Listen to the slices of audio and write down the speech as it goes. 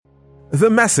The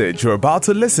message you're about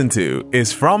to listen to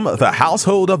is from the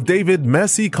Household of David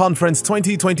Mercy Conference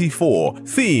 2024,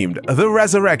 themed The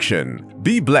Resurrection.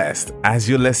 Be blessed as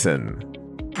you listen.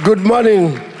 Good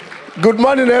morning. Good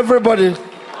morning, everybody.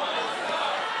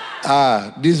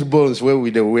 These bones where we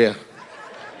they wear,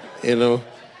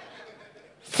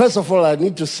 First of all, I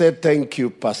need to say thank you,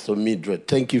 Pastor Mildred.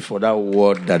 Thank you for that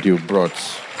word that you brought.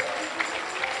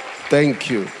 Thank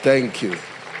you.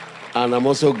 And I'm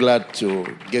also glad to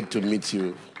get to meet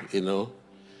you, You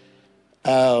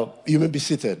may be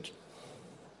seated.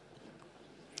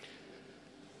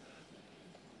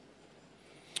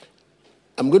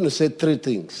 I'm going to say three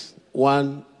things.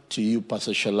 One to you,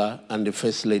 Pastor Shola, and the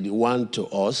First Lady. One to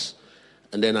us,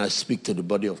 and then I speak to the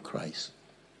body of Christ.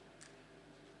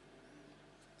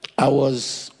 I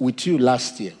was with you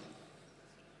last year,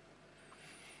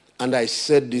 and I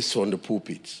said this on the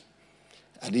pulpit.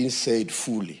 I didn't say it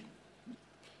fully.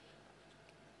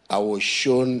 I was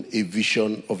shown a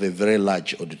vision of a very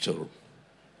large auditorium.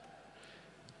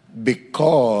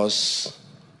 Because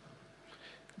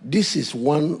this is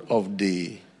one of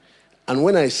the, and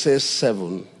when I say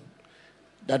 7,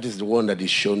 that is the one that is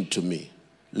shown to me.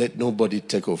 Let nobody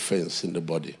take offense in the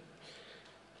body.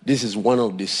 This is one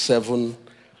of the 7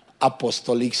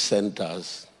 apostolic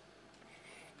centers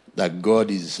that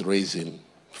God is raising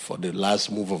for the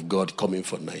last move of God coming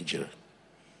for Nigeria.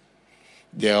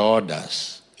 There are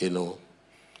others, You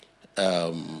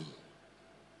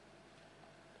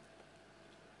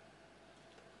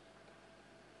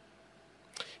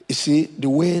see, the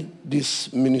way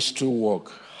this ministry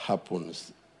work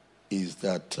happens is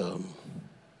that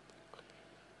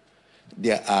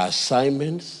there are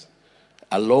assignments.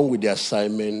 Along with the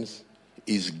assignments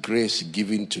is grace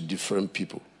given to different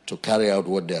people to carry out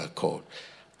what they are called.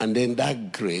 And then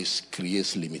that grace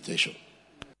creates limitation.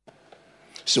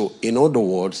 So, in other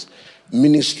words,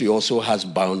 ministry also has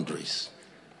boundaries.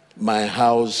 My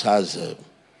house has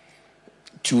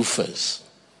 2 fences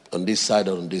on this side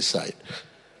and on this side.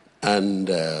 And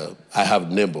I have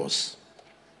neighbors.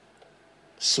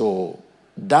 So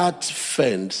that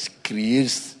fence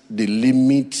creates the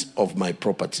limit of my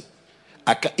property.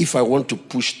 If I want to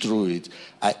push through it,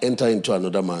 I enter into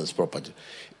another man's property.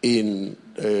 In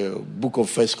book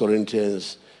of 1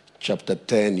 Corinthians chapter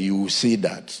 10, you will see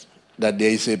that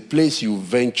there is a place you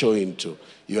venture into.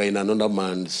 You are in another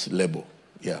man's labor.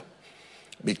 Yeah.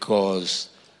 Because,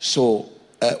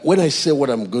 when I say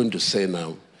what I'm going to say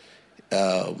now,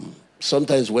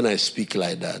 sometimes when I speak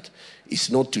like that, it's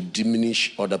not to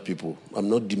diminish other people. I'm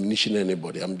not diminishing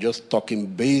anybody. I'm just talking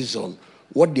based on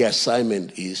what the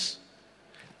assignment is,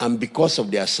 and because of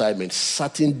the assignment,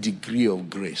 certain degree of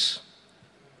grace.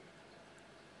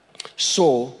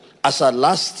 So, as at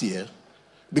last year,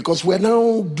 because we're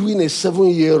now doing a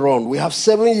 7-year run, we have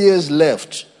 7 years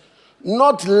left,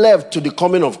 not left to the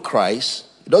coming of Christ.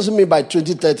 It doesn't mean by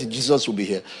 2030 Jesus will be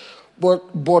here.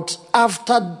 But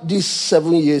after this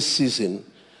 7-year season,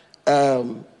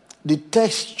 the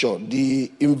texture, the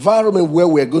environment where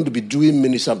we're going to be doing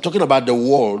ministry, I'm talking about the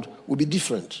world, will be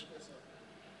different.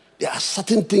 There are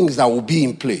certain things that will be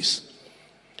in place.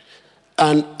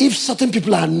 And if certain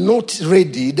people are not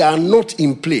ready, they are not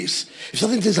in place. If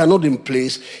certain things are not in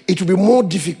place, it will be more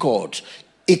difficult.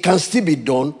 It can still be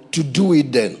done to do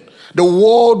it then. The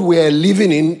world we are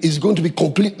living in is going to be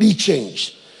completely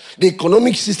changed. The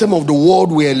economic system of the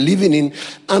world we are living in.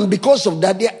 And because of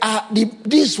that, there are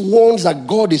these ones that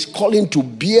God is calling to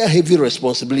bear heavy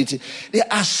responsibility.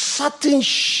 There are certain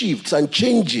shifts and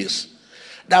changes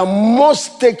that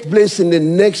must take place in the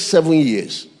next 7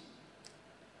 years.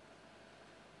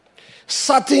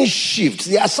 Certain shifts.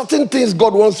 There are certain things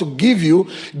God wants to give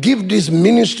this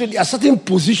ministry. There are certain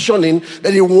positioning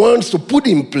that He wants to put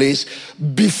in place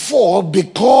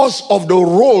because of the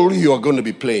role you are going to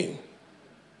be playing.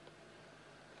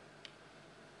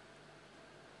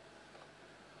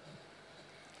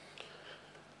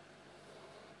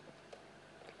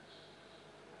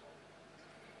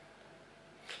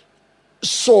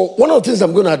 So one of the things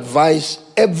I'm going to advise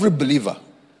every believer,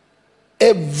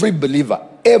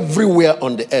 everywhere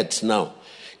on the earth now,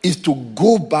 is to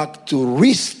go back to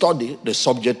restudy the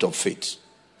subject of faith.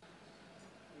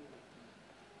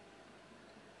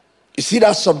 You see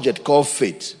that subject called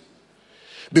faith?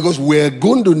 Because we're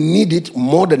going to need it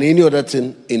more than any other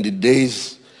thing in the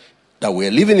days that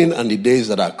we're living in and the days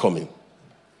that are coming.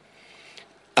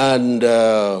 And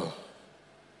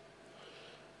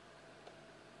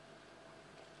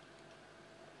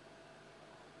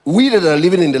we that are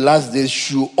living in the last days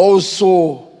should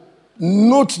also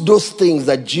note those things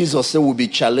that Jesus said will be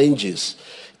challenges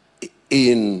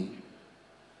in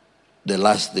the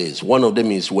last days. One of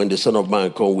them is when the Son of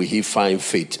Man comes, will he find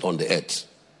faith on the earth?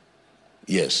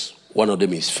 Yes. One of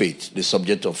them is faith, the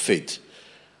subject of faith.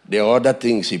 There are other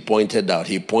things he pointed out.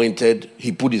 He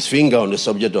put his finger on the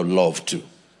subject of love too.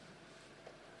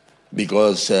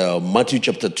 Because Matthew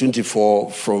chapter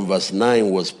 24 from verse 9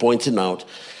 was pointing out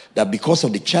that because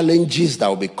of the challenges that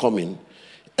will be coming,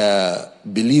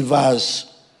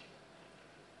 believers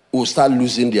will start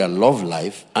losing their love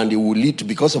life, and it will lead to,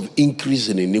 because of increase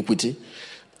in iniquity,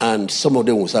 and some of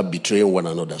them will start betraying one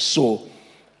another. So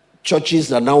churches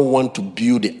that now want to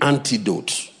build the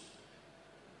antidote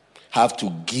have to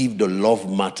give the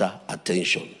love matter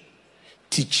attention.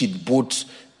 Teach it both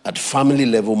at family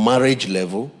level, marriage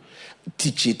level,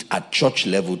 teach it at church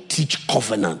level, teach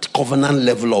covenant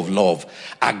level of love,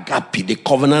 agape, the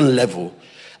covenant level,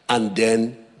 and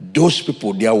then those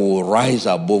people there will rise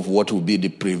above what will be the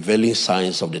prevailing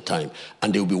science of the time,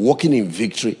 and they will be walking in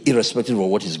victory irrespective of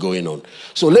what is going on.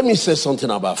 So let me say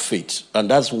something about faith, and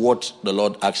that's what the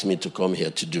Lord asked me to come here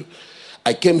to do.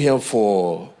 I came here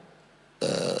for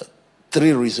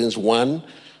 3 reasons. One,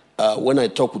 when I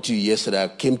talked with you yesterday, I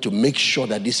came to make sure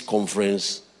that this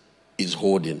conference is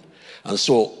holding. And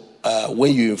so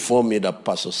when you inform me that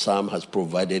Pastor Sam has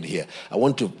provided here, I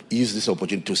want to use this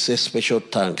opportunity to say special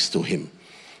thanks to him.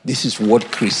 This is what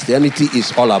Christianity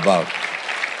is all about.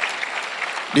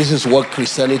 This is what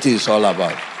Christianity is all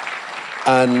about.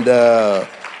 And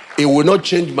it will not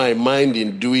change my mind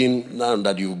in doing, now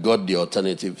that you've got the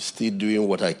alternative, still doing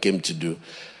what I came to do.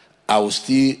 I will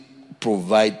still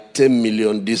provide 10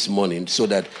 million this morning so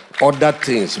that other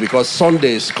things, because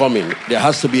Sunday is coming, there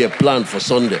has to be a plan for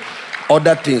Sunday.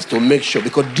 Other things to make sure,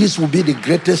 because this will be the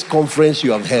greatest conference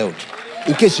you have held.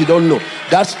 In case you don't know,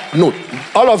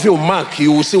 all of you mark,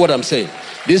 you will see what I'm saying.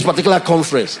 This particular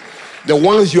conference, the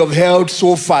ones you have held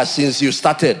so far since you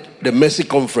started the Mercy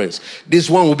Conference, this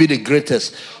one will be the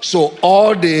greatest. So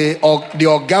all the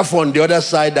Ogaf on the other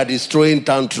side that is throwing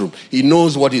tantrum, he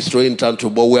knows what he's throwing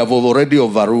tantrum, but we have already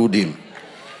overruled him.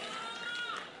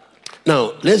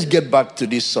 Now, let's get back to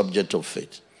this subject of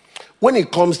faith. When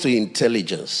it comes to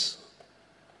intelligence,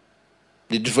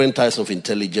 the different types of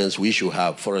intelligence we should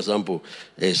have. For example,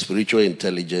 there's spiritual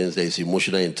intelligence, there's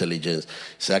emotional intelligence,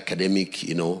 there's academic,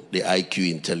 the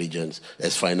IQ intelligence,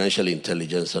 there's financial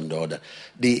intelligence and the other.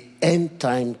 The end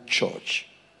time church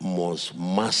must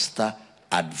master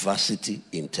adversity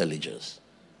intelligence.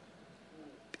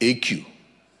 AQ.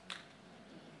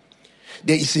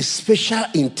 There is a special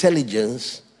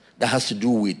intelligence that has to do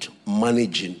with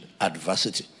managing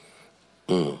adversity.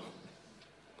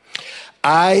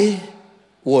 I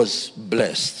was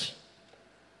blessed,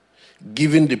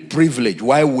 given the privilege,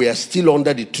 while we are still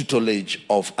under the tutelage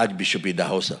of Archbishop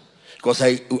Idahosa, because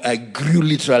I grew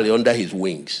literally under his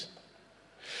wings.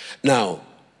 Now,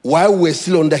 while we're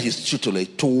still under his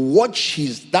tutelage, to watch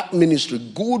that ministry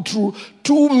go through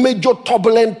 2 major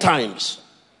turbulent times.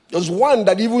 There's one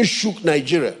that even shook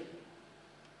Nigeria.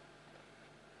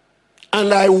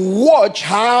 And I watch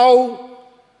how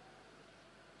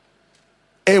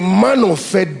a man of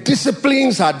faith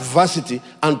disciplines adversity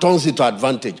and turns it to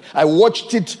advantage. I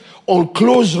watched it on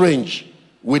close range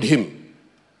with him.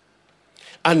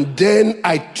 And then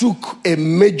I took a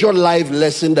major life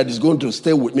lesson that is going to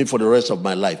stay with me for the rest of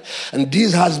my life. And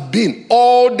this has been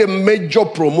all the major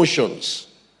promotions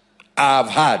I've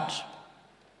had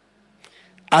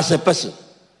as a person.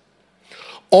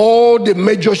 All the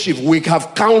major shifts, we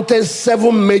have counted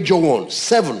 7 major ones.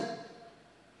 7.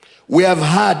 We have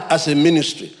had as a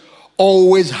ministry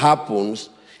always happens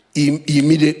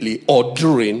immediately or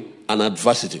during an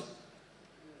adversity.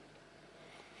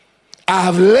 I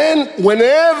have learned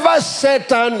whenever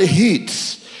Satan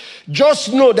hits,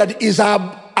 just know that it's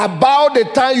about the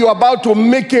time you're about to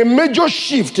make a major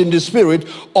shift in the spirit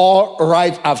or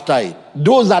right after it.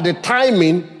 Those are the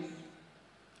timing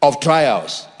of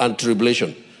trials and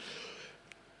tribulation.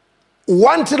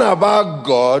 One thing about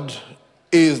God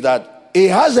is that he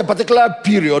has a particular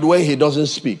period where he doesn't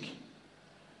speak.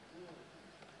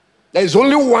 There is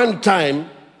only one time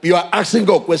you are asking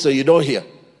God a question you don't hear.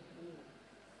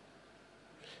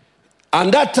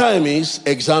 And that time is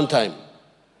exam time.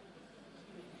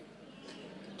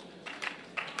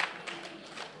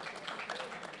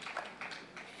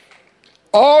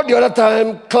 All the other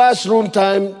time, classroom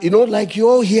time, like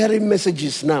you're hearing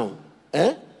messages now.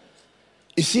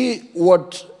 You see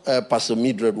what Pastor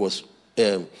Midred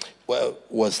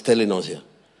was telling us here.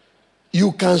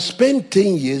 You can spend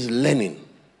 10 years learning,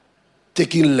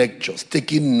 taking lectures,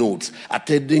 taking notes,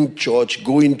 attending church,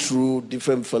 going through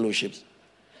different fellowships.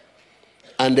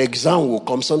 And the exam will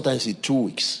come sometimes in 2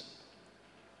 weeks.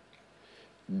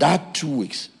 That 2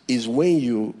 weeks, is when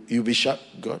you be shut.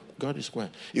 God is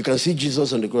quiet. You can see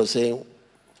Jesus on the cross saying,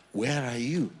 where are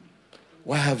you?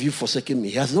 Why have you forsaken me?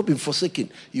 He has not been forsaken.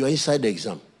 You are inside the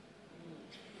exam.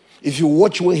 If you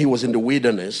watch when he was in the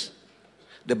wilderness,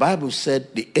 the Bible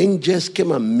said the angels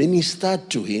came and ministered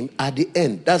to him at the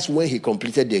end. That's when he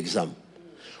completed the exam.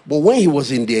 But when he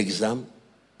was in the exam,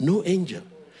 no angel.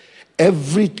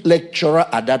 Every lecturer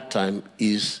at that time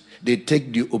they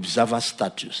take the observer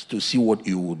status to see what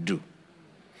you would do.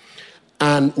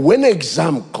 And when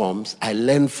exam comes, I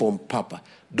learn from Papa,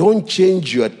 don't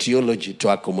change your theology to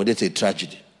accommodate a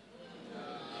tragedy.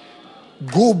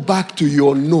 Go back to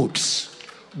your notes.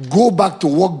 Go back to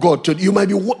what God told you. You might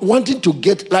be wanting to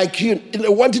get,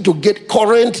 wanting to get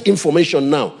current information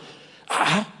now.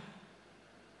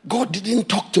 God didn't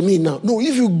talk to me now. No,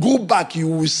 if you go back, you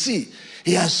will see.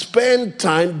 He has spent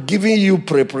time giving you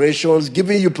preparations.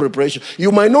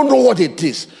 You might not know what it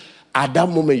is. At that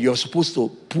moment, you're supposed to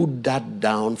put that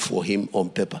down for him on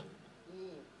paper.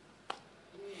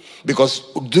 Because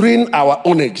during our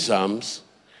own exams,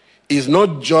 it's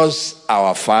not just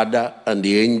our Father and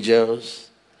the angels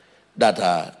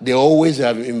they always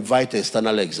have invite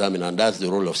external examiner, and that's the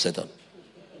role of Satan.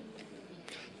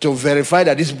 To verify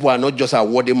that these people are not just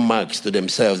awarding marks to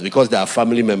themselves because they are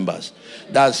family members.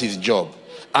 That's his job.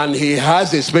 And he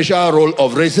has a special role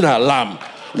of raising an alarm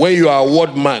when you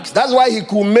award marks. That's why he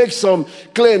could make some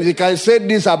claims. He can say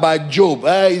this about Job.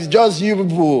 It's just you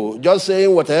people, just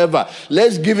saying whatever.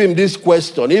 Let's give him this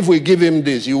question. If we give him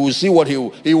this, you will see what he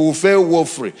will fail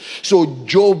woefully. So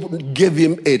Job gave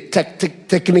him a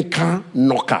technical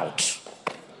knockout.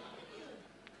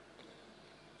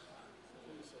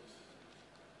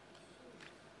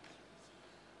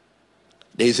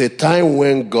 There is a time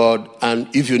when God, and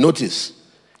if you notice,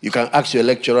 you can ask your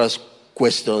lecturers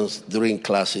questions during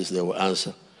classes, they will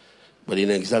answer. But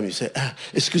in an exam, you say,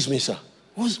 excuse me, sir,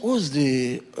 what's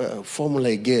the formula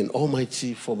again?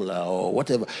 Almighty formula or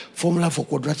whatever. Formula for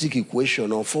quadratic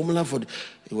equation or formula for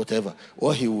whatever.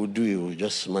 What he will do, he will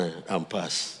just smile and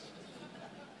pass.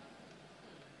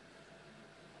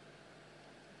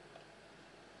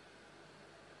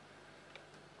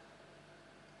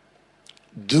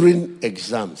 During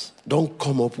exams, don't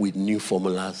come up with new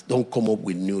formulas. Don't come up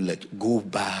with new go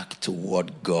back to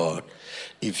what God.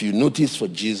 If you notice for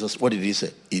Jesus, what did he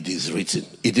say? It is written.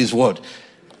 It is what?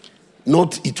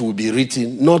 Not it will be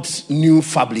written, not new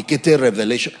fabricated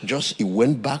revelation. Just he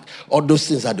went back. All those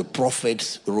things that the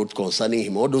prophets wrote concerning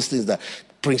him, all those things that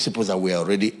principles that were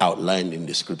already outlined in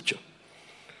the scripture.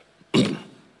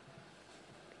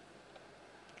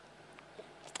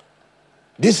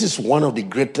 This is one of the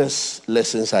greatest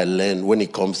lessons I learned when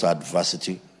it comes to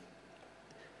adversity,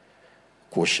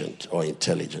 quotient, or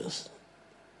intelligence.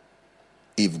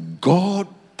 If God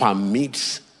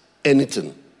permits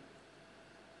anything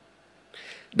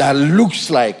that looks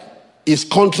like is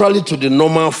contrary to the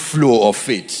normal flow of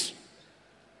faith,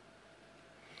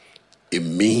 it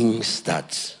means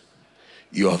that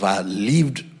you have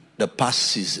lived the past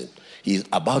season. He's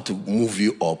about to move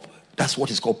you up. That's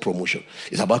what is called promotion.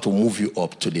 It's about to move you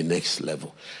up to the next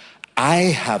level. I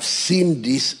have seen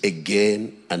this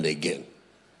again and again.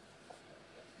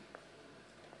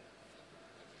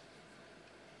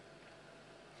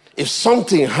 If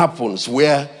something happens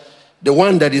where the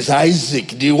one that is Isaac,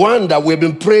 the one that we've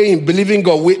been praying, believing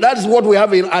God, that's what we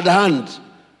have at hand.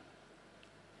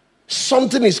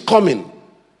 Something is coming,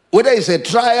 whether it's a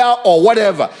trial or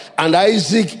whatever, and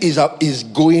Isaac is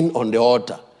going on the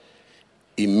altar.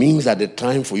 It means that the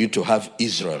time for you to have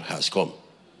Israel has come.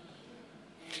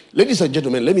 Ladies and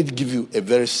gentlemen, let me give you a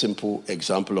very simple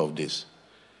example of this.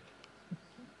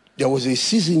 There was a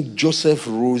season Joseph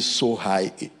rose so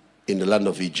high in the land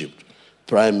of Egypt,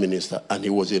 prime minister, and he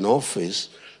was in office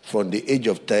from the age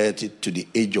of 30 to the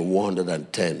age of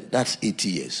 110. That's 80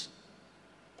 years.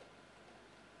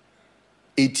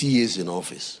 80 years in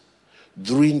office.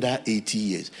 During that 80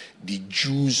 years, the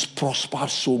Jews prospered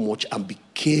so much and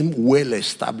became well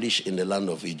established in the land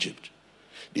of Egypt.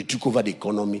 They took over the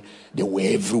economy. They were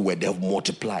everywhere. They have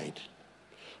multiplied.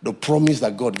 The promise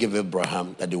that God gave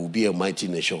Abraham that there would be a mighty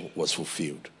nation was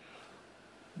fulfilled.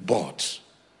 But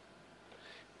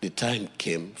the time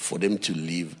came for them to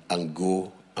leave and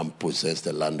go and possess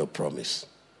the land of promise.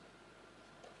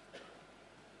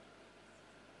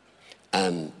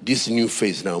 And this new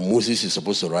phase now, Moses is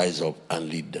supposed to rise up and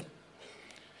lead them.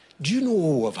 Do you know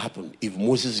what would have happened if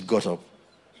Moses got up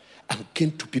and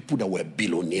came to people that were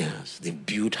billionaires? They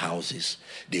built houses,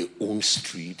 they own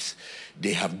streets,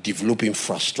 they have developed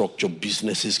infrastructure,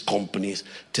 businesses, companies.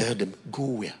 Tell them, go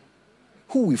where?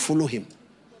 Who will follow him?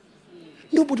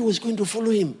 Nobody was going to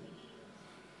follow him.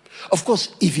 Of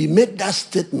course, if he made that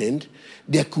statement,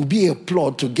 there could be a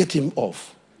plot to get him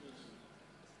off.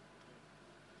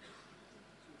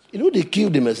 You know, they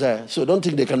killed the Messiah, so don't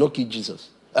think they cannot kill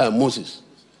Moses.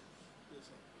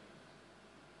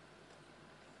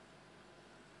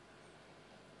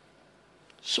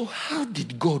 So how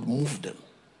did God move them?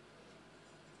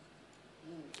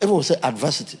 Everyone say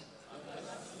adversity.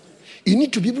 You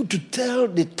need to be able to tell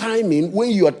the timing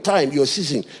when your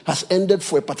season has ended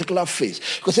for a particular phase.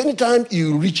 Because anytime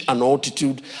you reach an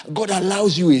altitude, God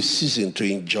allows you a season to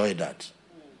enjoy that.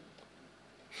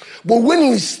 But when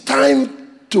it's time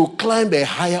to climb a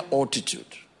higher altitude,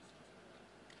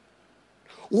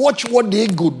 watch what the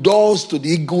eagle does to the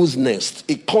eagle's nest.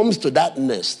 It comes to that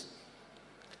nest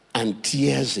and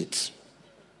tears it.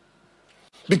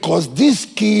 Because these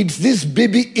kids, these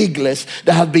baby eaglets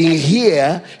that have been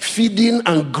here feeding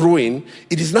and growing,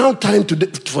 it is now time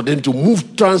for them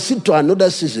to transit to another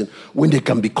season when they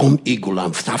can become eagle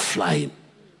and start flying.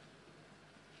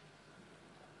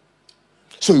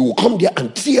 So he will come there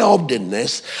and tear up the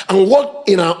nest. And what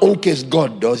in our own case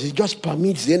God does, he just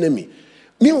permits the enemy.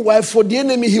 Meanwhile, for the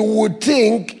enemy, he would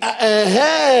think,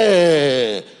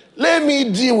 let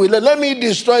me deal with it, let me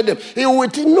destroy them. He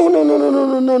would think,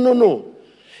 no.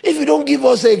 If you don't give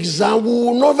us an exam, we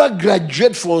will never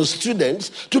graduate from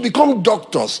students to become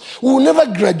doctors. We will never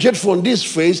graduate from this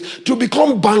phase to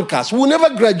become bankers. We will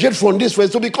never graduate from this phase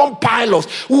to become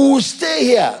pilots. We will stay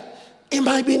here. It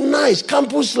might be nice.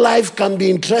 Campus life can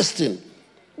be interesting.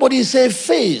 But it's a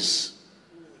phase.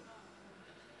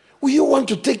 Will you want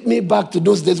to take me back to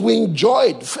those days? We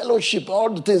enjoyed fellowship,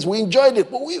 all the things. We enjoyed it.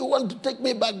 But will you want to take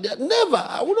me back there? Never.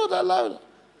 I will not allow it.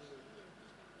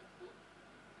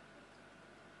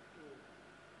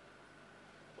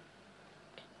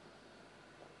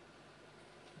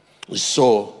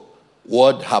 So,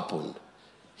 what happened?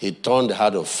 He turned the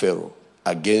heart of Pharaoh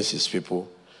against his people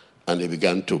and they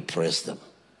began to oppress them.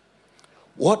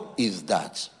 What is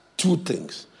that? Two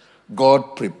things.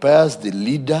 God prepares the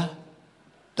leader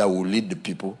that will lead the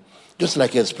people, just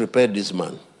like he has prepared this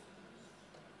man.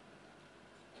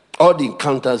 All the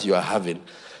encounters you are having,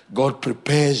 God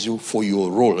prepares you for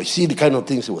your role. You see the kind of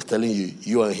things he was telling you,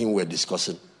 you and him were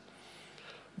discussing.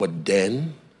 But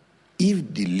then,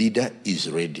 if the leader is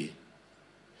ready,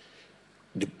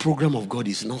 the program of God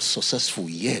is not successful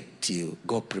yet till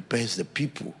God prepares the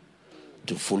people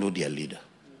to follow their leader.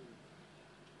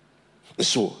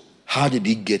 So, how did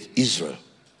he get Israel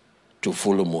to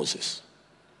follow Moses?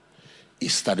 He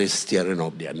started stirring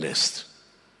up their nest.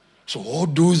 So all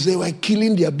those, they were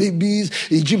killing their babies.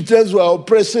 Egyptians were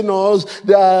oppressing us.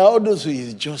 There are all those.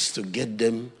 It's just to get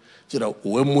them so that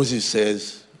when Moses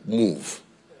says, move,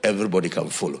 everybody can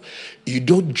follow.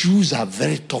 Jews are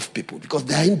very tough people because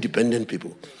they are independent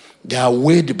people. They are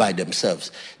weighed by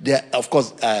themselves. Of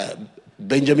course,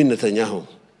 Benjamin Netanyahu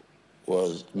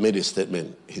made a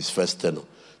statement, his first tenure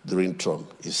during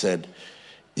Trump. He said,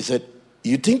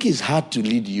 you think it's hard to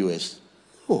lead U.S.?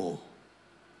 No.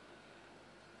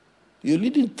 You're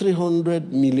leading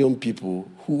 300 million people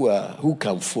who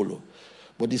can follow.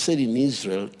 But he said in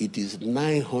Israel, it is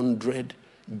 900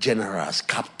 generals,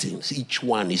 captains. Each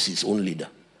one is his own leader.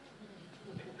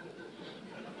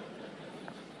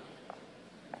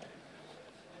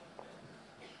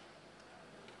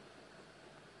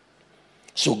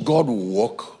 So God will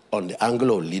work on the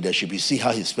angle of leadership. You see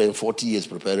how he spent 40 years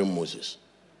preparing Moses.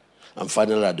 And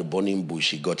finally at the burning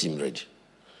bush, he got him ready.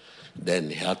 Then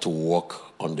he had to work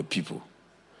on the people.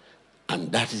 And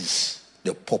that is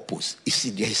the purpose. You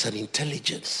see, there is an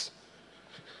intelligence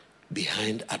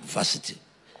behind adversity.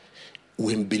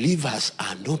 When believers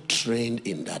are not trained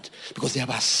in that, because there are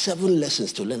about 7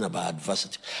 lessons to learn about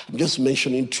adversity. I'm just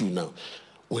mentioning 2 now.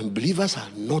 When believers are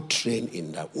not trained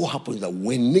in that, what happens is that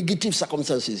when negative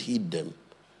circumstances hit them,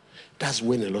 that's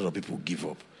when a lot of people give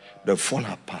up. They fall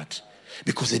apart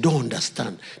because they don't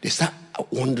understand. They start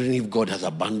wondering if God has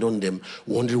abandoned them,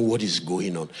 wondering what is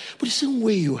going on. But the same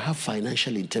way you have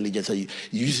financial intelligence, and you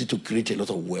use it to create a lot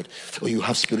of wealth, or you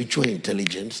have spiritual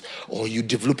intelligence, or you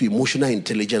develop emotional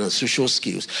intelligence and social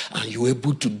skills, and you're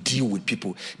able to deal with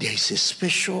people. There is a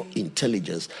special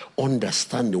intelligence,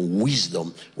 understanding,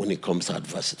 wisdom when it comes to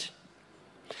adversity.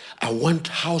 I want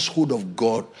household of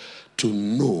God to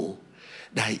know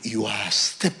that you are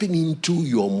stepping into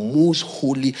your most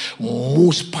holy,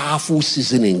 most powerful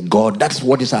season in God. That's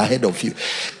what is ahead of you.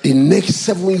 The next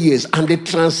 7 years, and the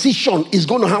transition is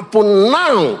going to happen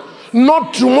now,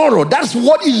 not tomorrow. That's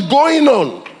what is going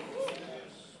on.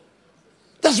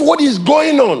 That's what is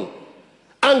going on.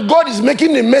 And God is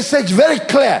making the message very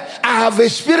clear. I have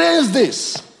experienced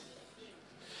this.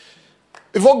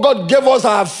 Before God gave us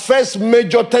our first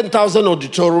major 10,000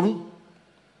 auditorium,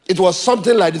 it was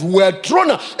something like this. We were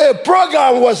thrown out. A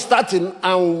program was starting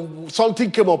and something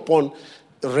came upon.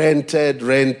 Rented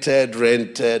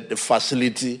the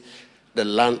facility, the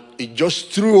land. It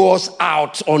just threw us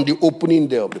out on the opening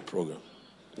day of the program.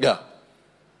 Yeah.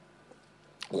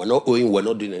 We're not owing, we're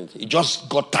not doing anything. It just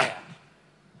got tired.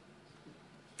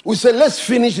 We said, let's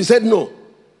finish. He said, no.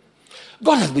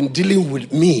 God has been dealing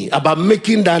with me about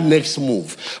making that next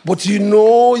move. But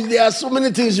there are so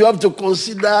many things you have to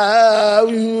consider.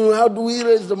 How do we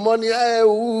raise the money?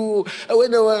 No.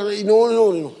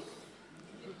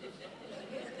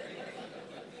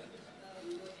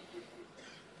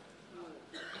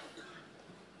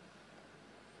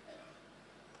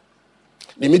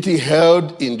 The meeting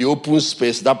held in the open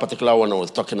space, that particular one I was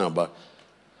talking about.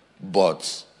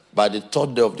 But by the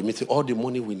third day of the meeting, all the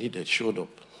money we needed showed up.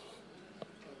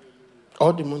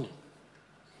 All the money.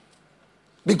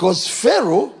 Because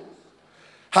Pharaoh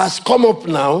has come up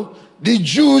now, the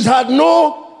Jews had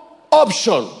no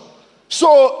option.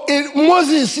 So,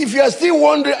 Moses, if you are still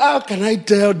wondering, how can I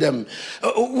tell them?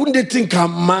 Wouldn't they think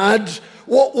I'm mad?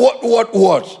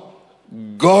 What?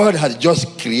 God has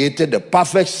just created the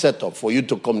perfect setup for you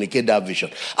to communicate that vision.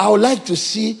 I would like to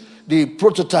see the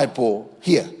prototype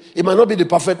here. It might not be the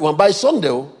perfect one. By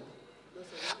Sunday,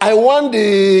 I want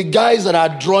the guys that are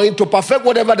drawing to perfect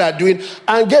whatever they're doing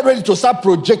and get ready to start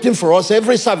projecting for us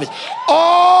every service.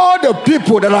 All the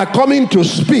people that are coming to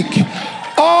speak,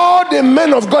 all the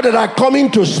men of God that are coming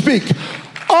to speak,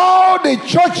 all the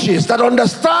churches that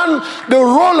understand the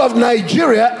role of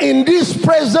Nigeria in this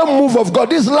present move of God,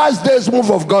 this last days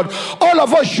move of God, all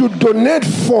of us should donate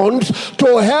funds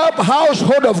to help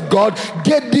Household of God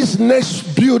get this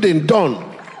next building done.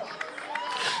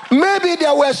 Maybe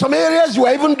there were some areas you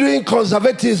were even doing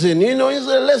conservatism.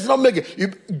 Let's not make it. You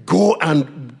go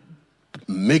and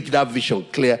make that vision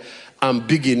clear and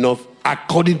big enough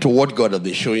according to what God has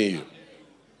been showing you.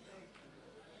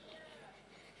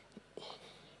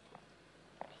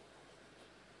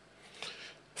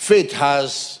 Faith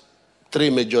has three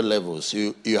major levels.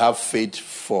 You have faith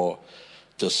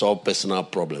to solve personal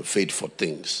problems, faith for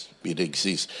things. It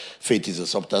exists. Faith is a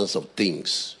substance of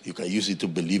things. You can use it to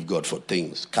believe God for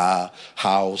things. Car,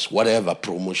 house, whatever,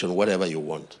 promotion, whatever you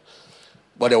want.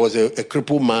 But there was a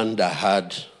crippled man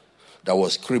that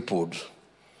was crippled,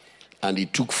 and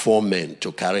it took 4 men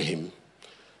to carry him,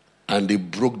 and they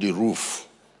broke the roof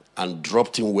and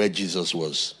dropped him where Jesus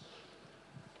was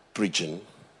preaching.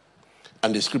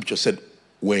 And the scripture said,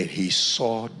 when he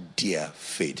saw their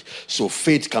faith. So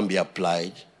faith can be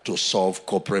applied to solve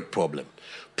corporate problem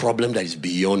that is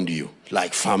beyond you,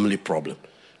 like family problem,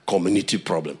 community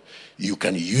problem. You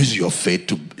can use your faith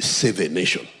to save a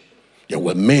nation. There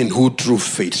were men who through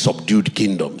faith subdued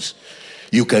kingdoms.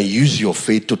 You can use your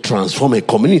faith to transform a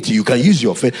community. You can use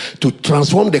your faith to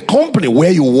transform the company where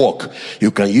you work.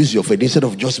 You can use your faith instead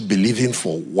of just believing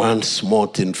for one small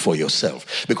thing for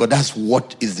yourself. Because that's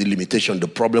what is the limitation, the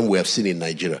problem we have seen in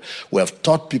Nigeria. We have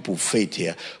taught people faith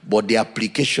here, but the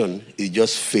application is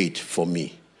just faith for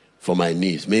me, for my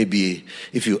needs. Maybe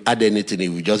if you add anything, it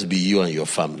will just be you and your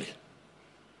family.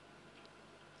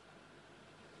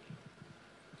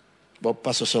 But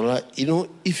Pastor Sola,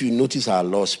 if you notice our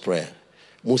Lord's Prayer,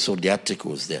 most of the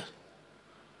articles there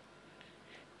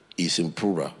is in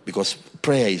plural, because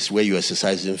prayer is where you're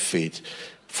exercising faith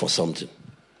for something.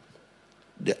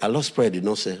 Our Lord's Prayer did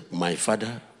not say, my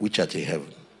Father which art in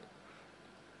heaven.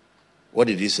 What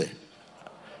did he say?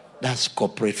 That's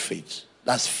corporate faith.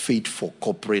 That's faith for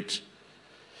corporate.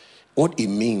 What it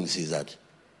means is that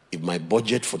if my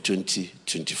budget for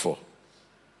 2024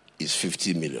 is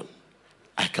 50 million,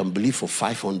 I can believe for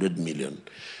 500 million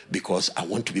because I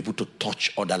want to be able to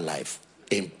touch other life,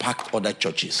 impact other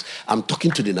churches. I'm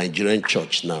talking to the Nigerian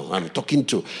church now. I'm talking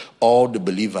to all the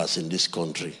believers in this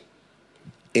country.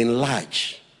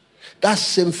 Enlarge. That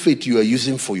same faith you are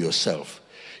using for yourself,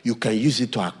 you can use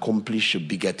it to accomplish a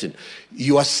bigger thing.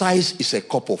 Your size is a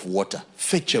cup of water.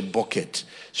 Fetch a bucket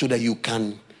so that you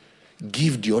can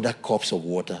give the other cups of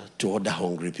water to other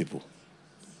hungry people.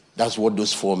 That's what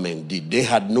those 4 men did. They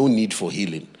had no need for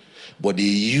healing, but they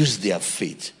used their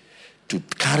faith to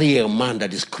carry a man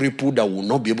that is crippled, that will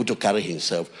not be able to carry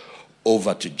himself,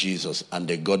 over to Jesus, and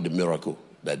they got the miracle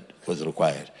that was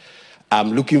required.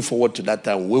 I'm looking forward to that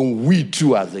time when we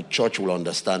too as a church will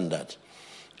understand that.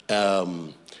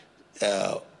 I'm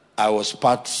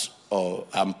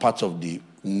part of the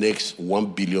next 1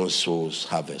 billion souls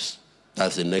harvest.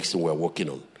 That's the next thing we're working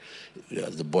on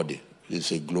as the body.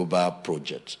 It's a global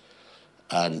project.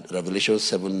 And Revelation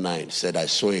 7:9 said, I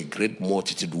saw a great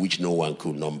multitude which no one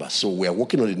could number. So we are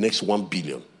working on the next 1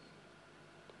 billion.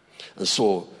 And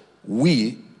so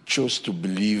we chose to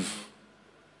believe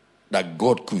that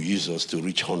God could use us to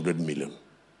reach 100 million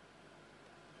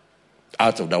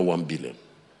out of that 1 billion.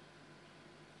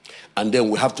 And then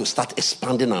we have to start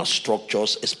expanding our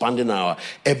structures, expanding our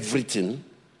everything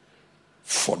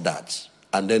for that.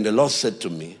 And then the Lord said to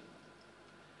me,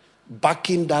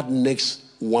 backing that next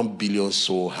 1 billion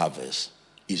soul harvest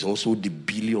is also the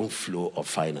billion flow of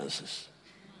finances.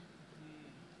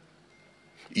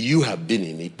 You have been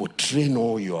in it, but train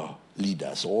all your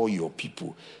leaders, all your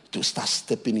people to start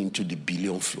stepping into the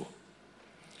billion flow.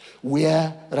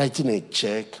 Where writing a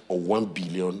check of 1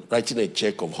 billion, writing a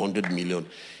check of 100 million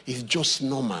is just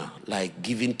normal, like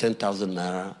giving 10,000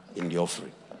 naira in the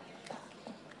offering.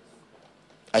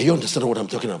 Are you understanding what I'm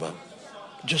talking about?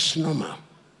 Just normal.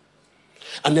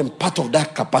 And then part of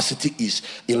that capacity is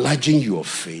enlarging your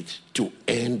faith to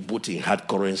earn both in hard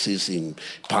currencies, in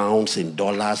pounds, in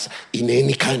dollars, in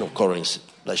any kind of currency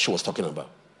that she was talking about.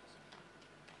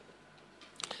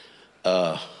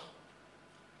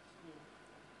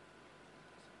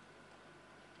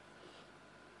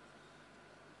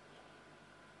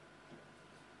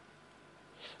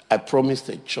 I promised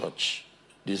a church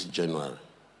this January,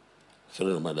 I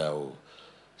will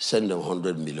send them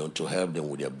 100 million to help them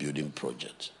with their building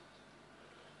project.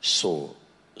 So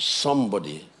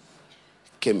somebody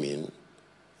came in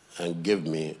and gave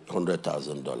me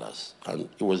 $100,000, and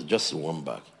it was just in one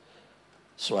bag.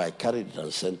 So I carried it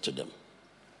and sent to them.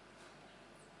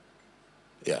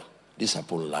 Yeah, this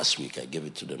happened last week. I gave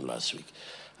it to them last week.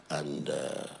 And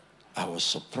I was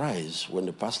surprised when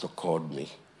the pastor called me.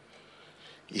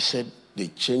 He said, they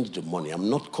changed the money. I'm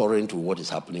not current with what is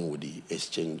happening with the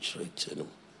exchange rate,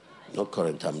 Not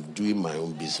current. I'm doing my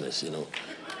own business,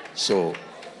 So,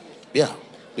 yeah,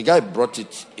 the guy brought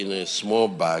it in a small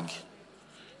bag,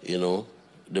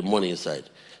 the money inside.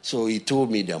 So he told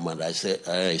me the amount. I said,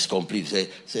 it's complete. He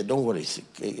said, don't worry.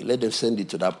 Let them send it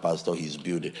to that pastor he's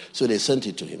building. So they sent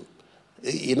it to him.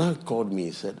 He now called me.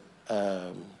 He said,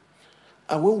 and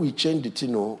when we changed it,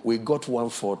 we got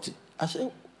 140. I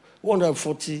said,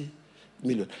 140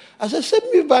 million. I said, send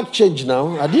me back change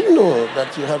now. I didn't know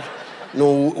that you have.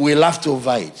 No, we laughed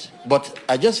over it. But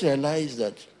I just realized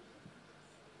that,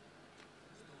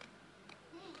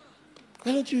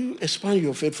 why don't you expand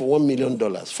your faith for $1 million,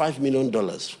 $5 million,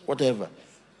 whatever?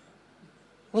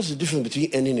 What's the difference between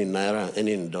earning in naira and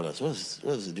earning in dollars? What's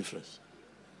the difference?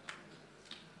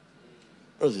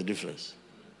 What's the difference?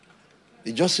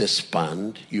 You just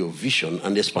expand your vision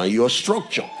and expand your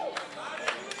structure.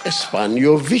 Expand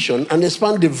your vision and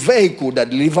expand the vehicle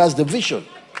that delivers the vision.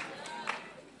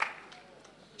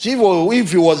 See,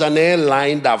 if it was an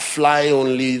airline that fly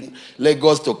only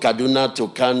Lagos to Kaduna to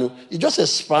Kanu, you just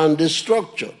expand the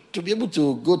structure to be able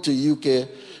to go to UK,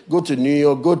 go to New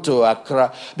York, go to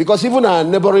Accra. Because even our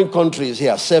neighboring countries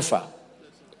here, SEFA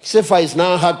is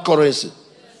now hard currency.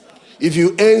 If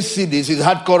you earn cedis, it's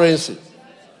hard currency.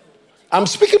 I'm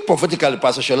speaking prophetically,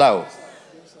 Pastor Sholao.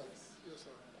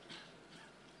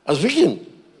 I'm speaking.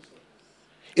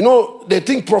 They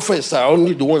think prophets are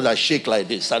only the ones that shake like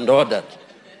this and all that.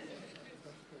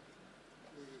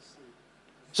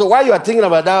 So while you are thinking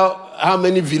about how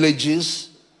many villages,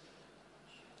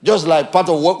 just like part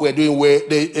of what we're doing, where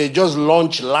they just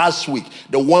launched last week,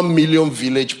 the 1 million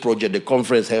village project, the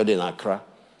conference held in Accra.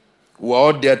 We're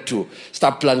all there to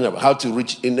start planning about how to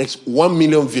reach the next 1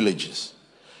 million villages.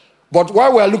 But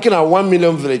while we're looking at 1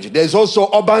 million villages, there's also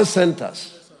urban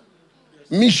centers.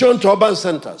 Mission to urban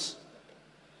centers.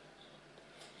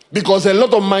 Because a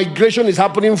lot of migration is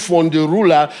happening from the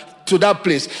ruler to that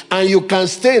place. And you can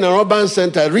stay in an urban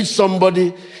center, reach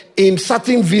somebody in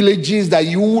certain villages that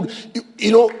you would,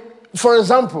 for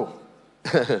example.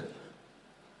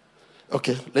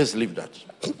 Okay, let's leave that.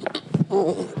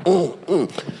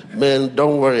 Man,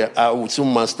 don't worry. I will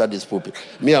soon master this pulpit.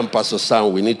 Me and Pastor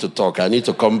Sam, we need to talk. I need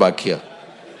to come back here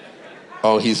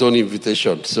on his own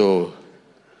invitation. So,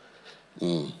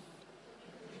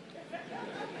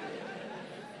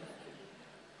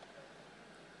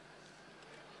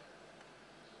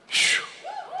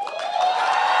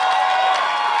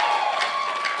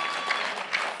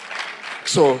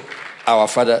 So, our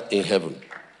Father in heaven,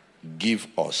 give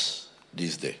us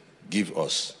this day. Give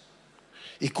us.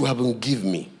 He could have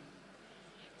given me.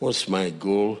 What's my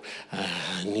goal?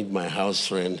 I need my house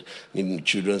rent, need my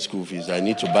children's school fees. I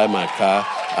need to buy my car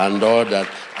and all that.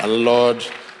 And Lord,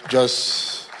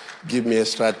 just give me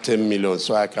extra 10 million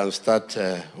so I can start.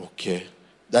 Okay,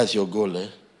 that's your goal, eh?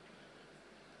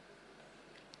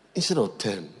 Instead of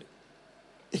 10,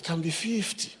 it can be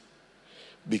 50.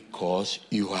 Because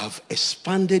you have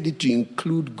expanded it to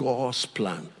include God's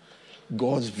plan,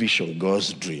 God's vision,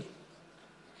 God's dream.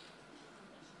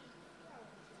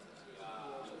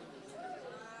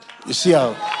 You see how?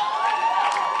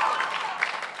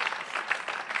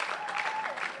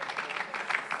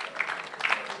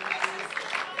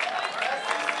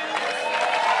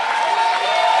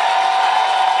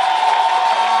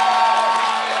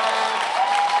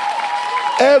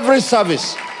 Every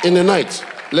service in the night,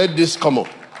 let this come up.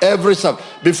 Every service.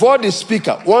 Before the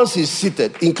speaker, once he's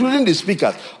seated, including the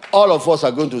speakers, all of us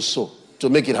are going to sow to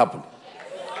make it happen.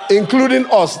 Including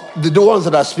us, the ones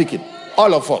that are speaking.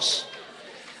 All of us.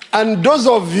 And those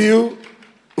of you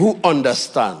who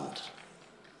understand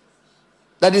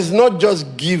that is not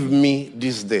just give me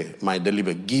this day, my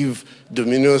delivery. Give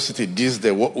Dominion City this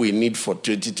day what we need for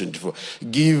 2024.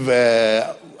 Give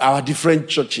our different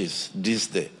churches this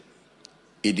day.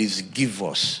 It is give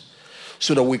us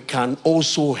so that we can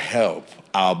also help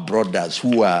our brothers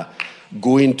who are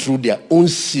going through their own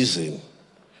season,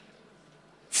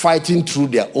 fighting through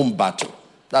their own battle.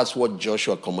 That's what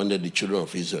Joshua commanded the children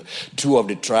of Israel. 2 of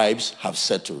the tribes have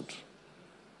settled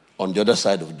on the other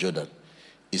side of Jordan.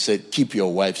 He said, keep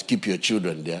your wives, keep your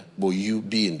children there, but you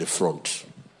be in the front.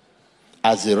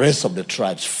 As the rest of the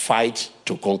tribes fight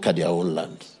to conquer their own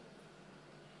land.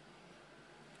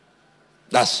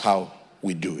 That's how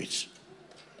we do it.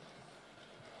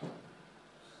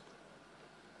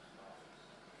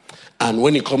 And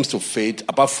when it comes to faith,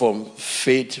 apart from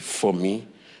faith for me,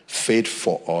 faith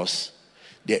for us,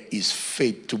 there is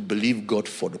faith to believe God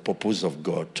for the purpose of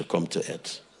God to come to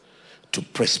earth. To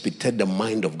precipitate the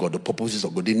mind of God, the purposes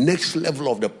of God, the next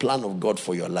level of the plan of God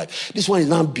for your life. This one is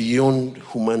now beyond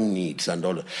human needs and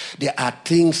all that. There are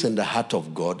things in the heart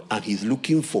of God, and he's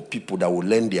looking for people that will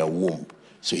lend their womb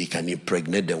so he can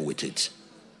impregnate them with it.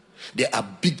 There are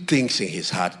big things in his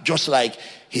heart, just like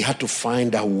he had to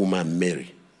find that woman,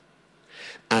 Mary.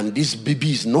 And this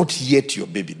baby is not yet your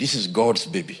baby. This is God's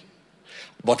baby.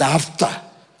 But after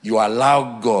you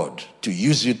allow God to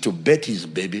use you to birth his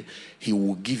baby, he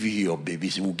will give you your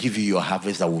babies. He will give you your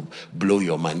harvest that will blow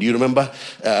your mind. You remember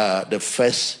the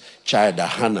first child that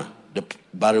Hannah, the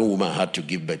barren woman, had to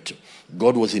give birth to.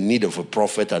 God was in need of a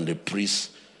prophet and a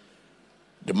priest.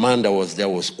 The man that was there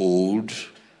was old.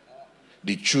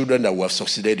 The children that were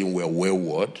succeeded in were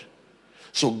wayward.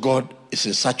 So God is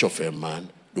in search of a man.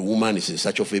 The woman is in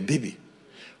search of a baby.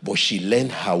 But she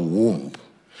lent her womb.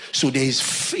 So there is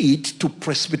faith to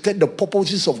precipitate the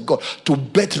purposes of God, to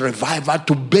birth revival,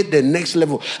 to birth the next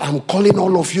level. I'm calling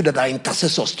all of you that are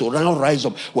intercessors to now rise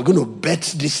up. We're going to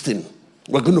birth this thing.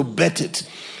 We're going to birth it.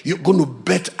 You're going to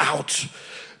birth out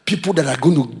people that are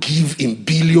going to give in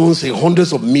billions, in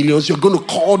hundreds of millions. You're going to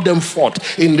call them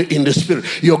forth in the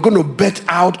spirit. You're going to bet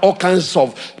out all kinds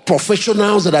of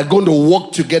professionals that are going to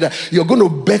work together. You're going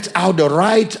to bet out the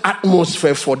right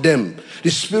atmosphere for them. The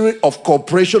spirit of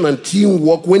cooperation and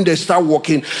teamwork when they start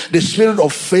working. The spirit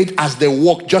of faith as they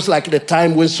walk, just like the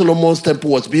time when Solomon's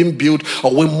temple was being built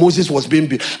or when Moses was being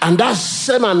built. And that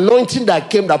same anointing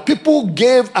that came, that people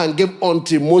gave and gave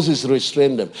until Moses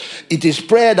restrained them. It is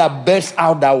prayer that bets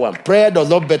out that one. Prayer does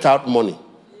not bet out money.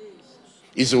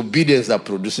 It's obedience that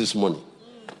produces money.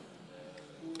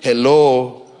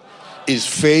 Hello. It's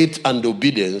faith and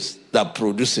obedience that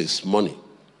produces money.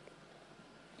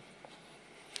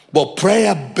 But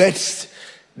prayer bets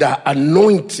the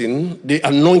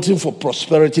anointing for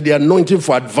prosperity, the anointing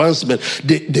for advancement,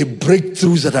 the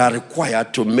breakthroughs that are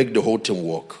required to make the whole thing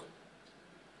work.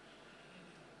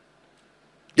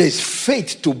 There is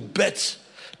faith to bet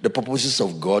the purposes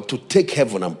of God, to take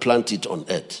heaven and plant it on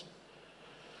earth.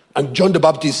 And John the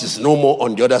Baptist is no more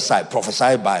on the other side,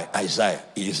 prophesied by Isaiah.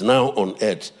 He is now on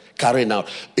earth, carrying out.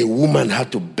 A woman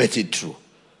had to bet it through.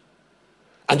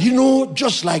 And you know,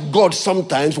 just like God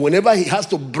sometimes, whenever he has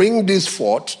to bring this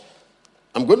forth,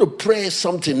 I'm going to pray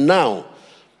something now.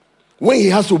 When he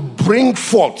has to bring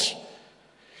forth,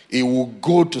 he will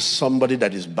go to somebody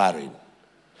that is barren.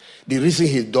 The reason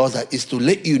he does that is to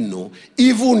let you know,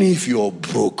 even if you're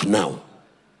broke now,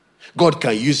 God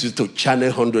can use you to channel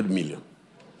 100 million.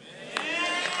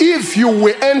 If you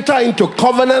will enter into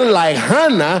covenant like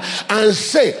Hannah and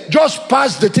say, just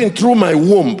pass the thing through my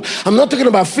womb. I'm not talking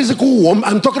about physical womb.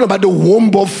 I'm talking about the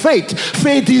womb of faith.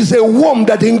 Faith is a womb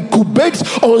that incubates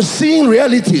unseen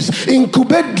realities,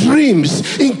 incubate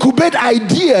dreams, incubate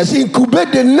ideas,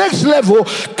 incubate the next level,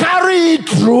 carry it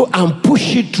through and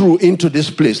push it through into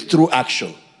this place through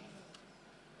action.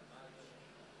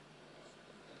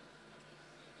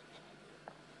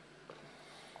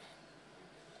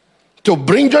 To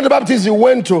bring John the Baptist, he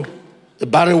went to a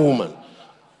barren woman.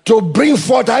 To bring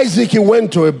forth Isaac, he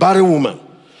went to a barren woman.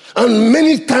 And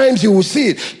many times you will see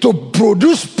it. To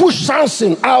push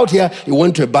Samson out here, he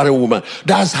went to a barren woman.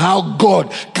 That's how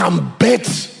God can bet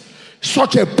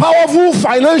such a powerful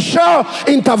financial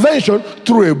intervention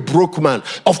through a broke man.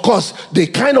 Of course, the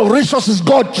kind of resources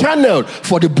God channeled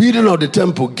for the building of the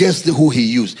temple, guess who he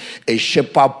used? A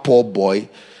shepherd, poor boy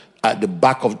at the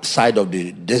back of side of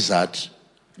the desert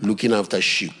looking after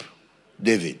sheep.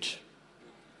 David.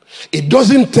 It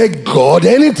doesn't take God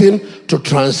anything to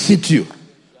transit you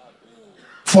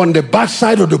from the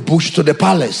backside of the bush to the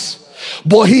palace.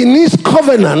 But he needs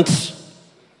covenant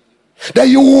that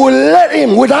you will let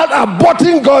him, without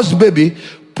aborting God's baby,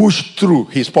 push through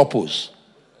his purpose.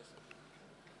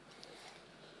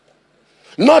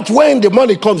 Not when the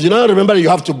money comes. You now remember you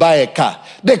have to buy a car.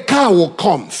 The car will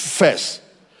come first.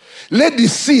 Let the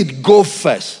seed go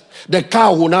first. The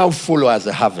car will now follow as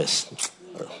a harvest.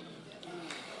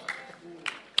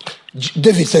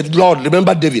 David said, Lord,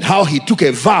 remember David, how he took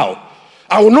a vow.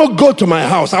 I will not go to my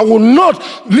house. I will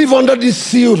not live under this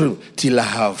seal till I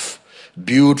have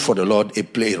built for the Lord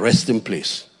a resting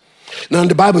place. Now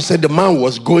the Bible said the man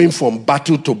was going from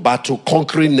battle to battle,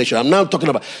 conquering nation. I'm now talking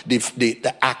about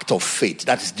the act of faith.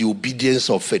 That is the obedience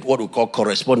of faith, what we call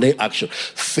corresponding action.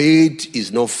 Faith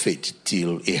is not faith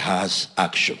till it has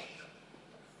action.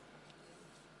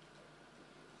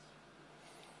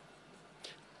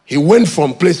 He went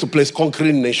from place to place,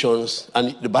 conquering nations,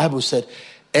 and the Bible said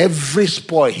every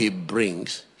spoil he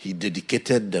brings, he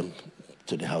dedicated them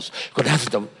to the house. Because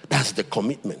that's the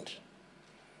commitment.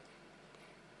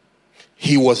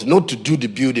 He was not to do the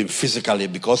building physically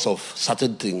because of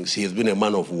certain things. He has been a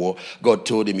man of war. God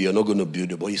told him, you're not going to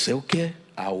build it. But he said, okay,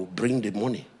 I will bring the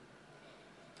money.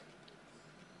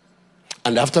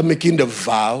 And after making the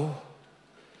vow,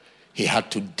 he had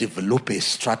to develop a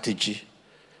strategy,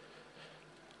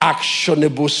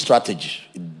 actionable strategy,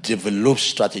 develop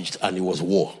strategy, and it was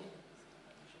war.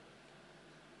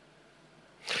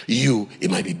 It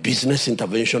might be business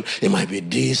intervention, it might be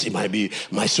this, it might be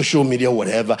my social media,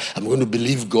 whatever. I'm going to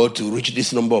believe God to reach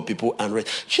this number of people and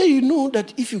sure, you know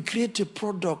that if you create a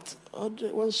product, or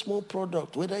one small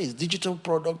product, whether it's digital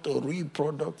product or real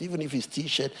product, even if it's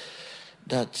t-shirt,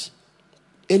 that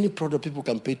any product people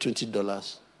can pay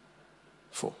 $20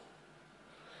 for.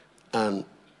 And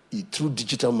through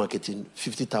digital marketing,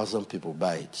 50,000 people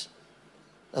buy it.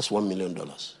 That's $1 million.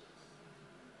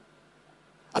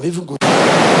 I'm even going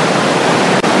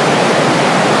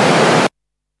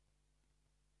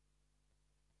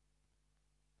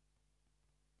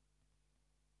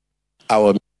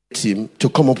our team to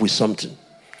come up with something.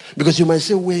 Because you might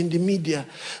say, we're in the media,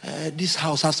 this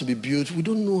house has to be built, we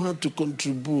don't know how to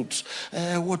contribute.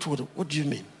 What do you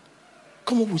mean?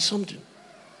 Come up with something.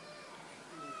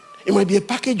 It might be a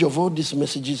package of all these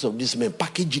messages of this man,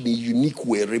 packaged in a unique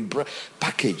way,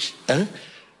 package.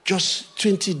 Just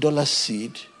 $20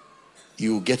 seed,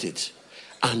 you get it.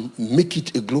 And make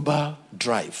it a global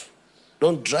drive.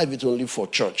 Don't drive it only for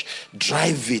church.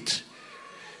 Drive it.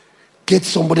 Get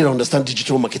somebody to understand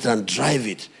digital marketing and drive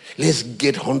it. Let's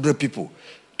get 100 people.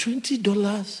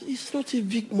 $20 is not a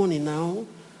big money now.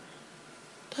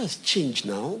 That's changed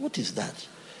now. What is that?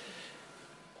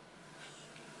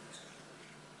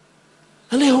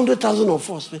 And 100,000 of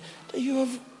us, you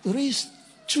have raised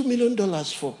 $2 million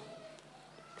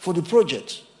for the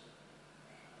project.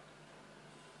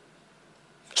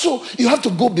 So you have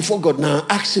to go before God now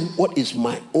and ask him, what is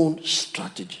my own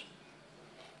strategy?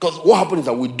 Because what happens is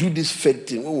that we do this faith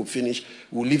thing. When we finish,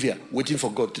 we'll leave here waiting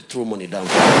for God to throw money down.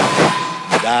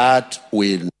 That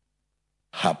will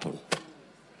happen.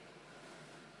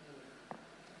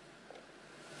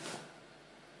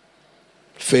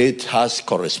 Faith has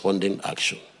corresponding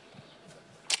action.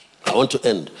 I want to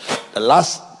end. The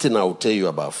last thing I will tell you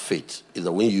about faith is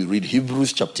that when you read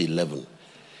Hebrews chapter 11,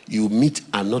 you meet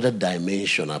another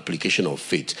dimension, application of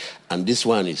faith. And this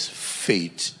one is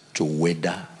faith to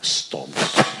weather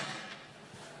storms.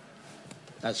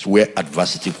 That's where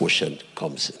adversity quotient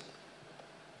comes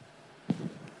in.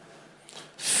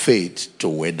 Faith to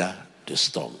weather the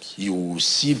storms. You will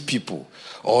see people,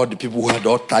 all the people who had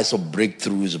all types of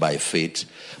breakthroughs by faith,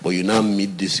 but you now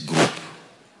meet this group.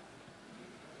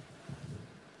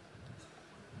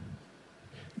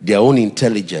 Their own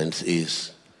intelligence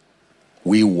is,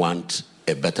 we want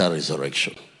a better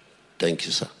resurrection. Thank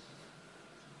you, sir.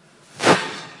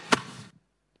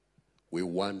 We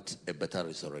want a better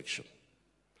resurrection.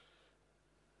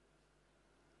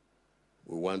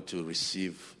 We want to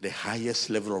receive the highest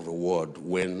level of reward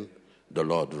when the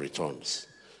Lord returns.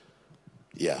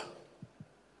 Yeah.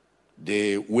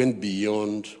 They went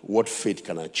beyond what faith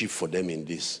can achieve for them in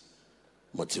this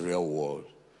material world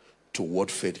to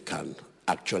what faith can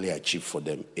actually achieve for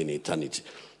them in eternity.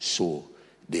 So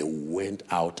they went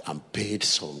out and paid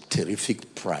some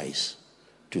terrific price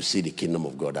to see the kingdom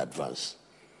of God advance.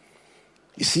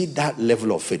 You see, that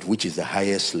level of faith, which is the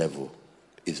highest level,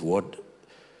 is what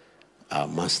our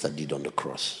master did on the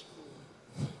cross,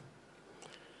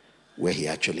 where he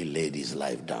actually laid his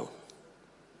life down.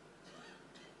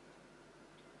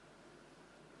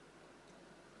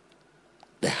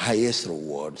 The highest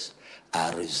rewards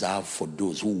are reserved for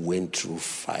those who went through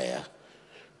fire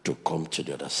to come to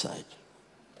the other side.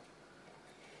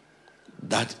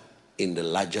 That, in the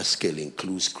larger scale,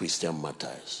 includes Christian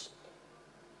martyrs.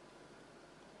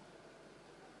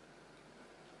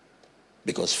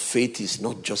 Because faith is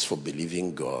not just for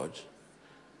believing God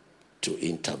to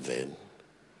intervene.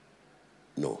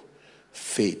 No.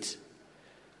 Faith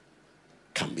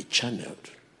can be channeled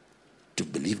to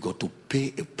believe God, to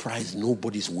pay a price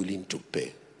nobody's willing to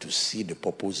pay, to see the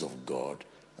purpose of God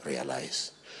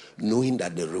realized. Knowing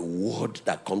that the reward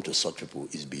that comes to such people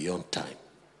is beyond time.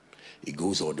 It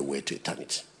goes all the way to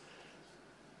eternity.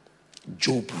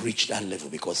 Job reached that level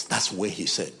because that's where he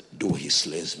said, though he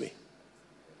slays me,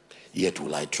 yet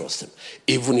will I trust him.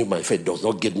 Even if my faith does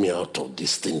not get me out of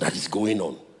this thing that is going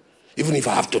on, even if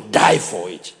I have to die for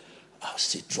it, I'll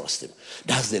still trust him.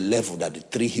 That's the level that the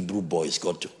 3 Hebrew boys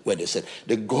got to, where they said,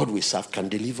 the God we serve can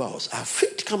deliver us. Our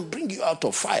faith can bring you out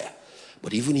of fire.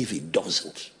 But even if it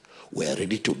doesn't, we're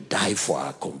ready to die for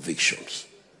our convictions.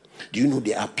 Do you know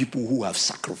there are people who have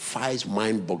sacrificed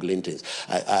mind-boggling things?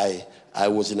 I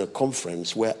was in a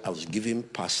conference where I was giving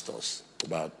pastors,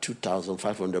 about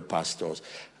 2,500 pastors,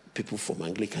 people from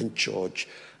Anglican Church,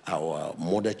 our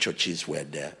mother churches were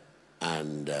there,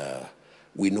 and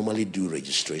we normally do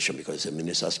registration because it's a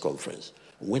ministers' conference.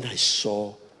 When I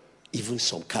saw even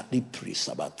some Catholic priests,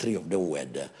 about 3 of them were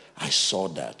there, I saw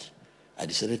that. I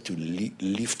decided to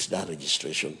lift that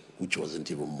registration, which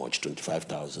wasn't even much,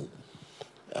 25,000,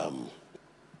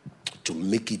 to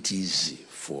make it easy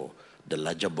for the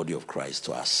larger body of Christ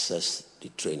to access the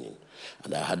training.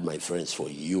 And I had my friends for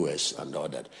US and all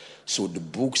that. So the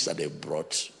books that they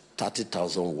brought,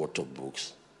 30,000 worth of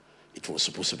books, it was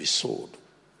supposed to be sold.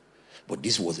 But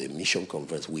this was a mission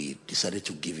conference. We decided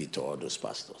to give it to all those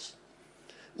pastors.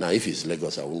 Now, if it's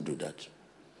Lagos, I won't do that.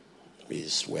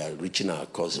 We are reaching our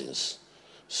cousins.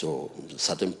 So,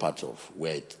 certain part of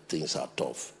where things are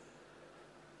tough.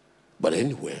 But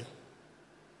anyway,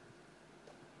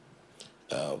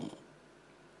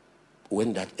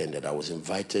 when that ended, I was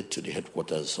invited to the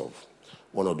headquarters of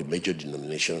one of the major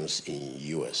denominations in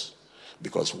US,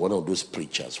 because one of those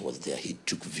preachers was there. He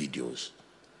took videos,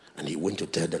 and he went to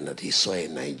tell them that he saw a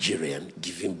Nigerian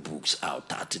giving books out,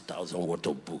 30,000 worth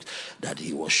of books, that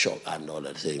he was shocked and all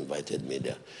that. They invited me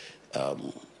there.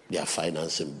 Their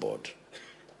financing board.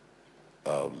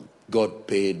 God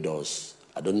paid us.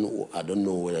 I don't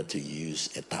know whether to use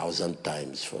 1,000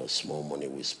 times for small money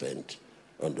we spent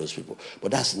on those people.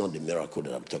 But that's not the miracle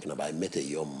that I'm talking about. I met a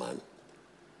young man.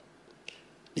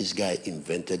 This guy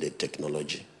invented a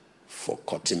technology for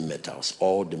cutting metals.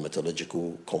 All the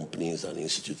metallurgical companies and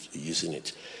institutes using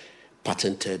it,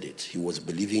 patented it. He was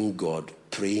believing God,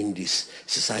 praying this,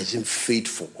 exercising faith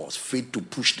for us, faith to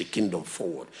push the kingdom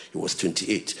forward. He was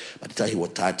 28. By the time he was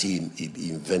 30, he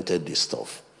invented this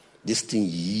stuff. This thing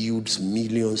yields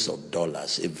millions of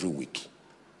dollars every week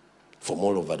from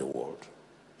all over the world.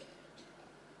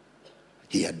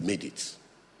 He had made it.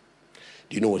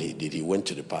 Do you know what he did? He went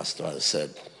to the pastor and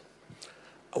said,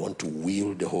 I want to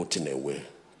wheel the whole thing away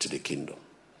to the kingdom.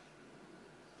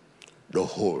 The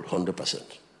whole, 100%.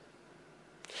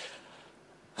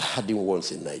 I had him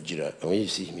once in Nigeria. And when you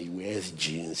see him, he wears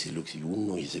jeans, he looks, you won't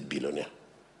know he's a billionaire.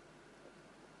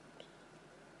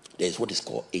 There's what is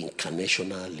called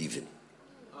incarnational living.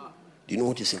 Do you know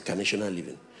what is incarnational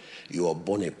living? You are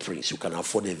born a prince. You can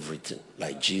afford everything,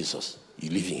 like Jesus. You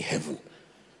live in heaven.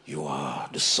 You are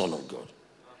the Son of God.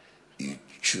 You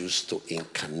choose to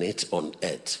incarnate on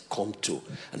earth, come to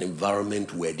an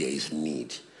environment where there is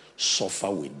need, suffer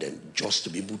with them just to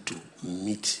be able to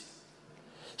meet.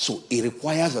 So it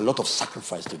requires a lot of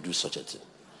sacrifice to do such a thing.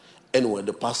 Anyway,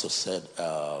 the pastor said,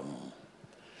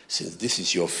 since this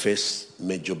is your first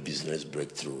major business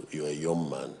breakthrough, you're a young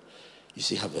man, you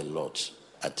still have a lot.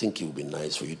 I think it would be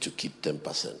nice for you to keep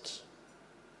 10%.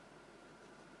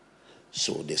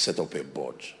 So they set up a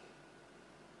board.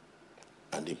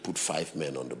 And they put 5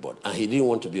 men on the board. And he didn't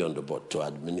want to be on the board to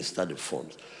administer the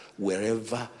funds.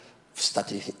 Wherever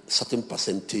certain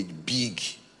percentage big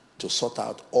to sort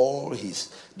out all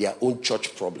their own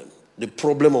church problem. The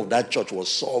problem of that church was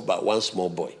solved by one small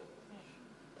boy.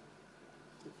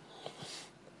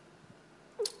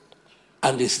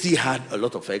 And they still had a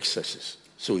lot of excesses.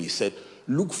 So he said,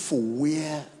 look for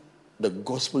where the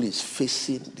gospel is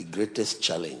facing the greatest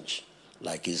challenge,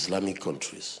 like Islamic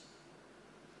countries.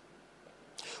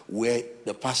 where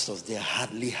the pastors there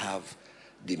hardly have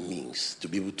the means to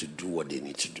be able to do what they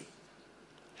need to do.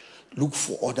 Look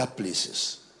for other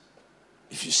places.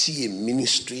 If you see a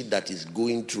ministry that is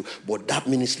going through, but that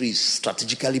ministry is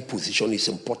strategically positioned, is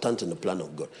important in the plan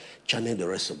of God, channel the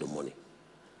rest of the money.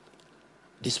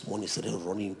 This money started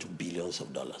running into billions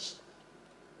of dollars.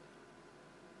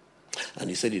 And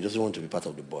he said he doesn't want to be part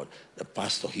of the board. The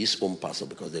pastor, his own pastor,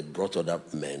 because they brought other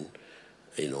men,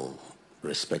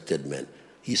 respected men,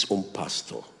 his own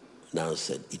pastor now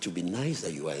said, it would be nice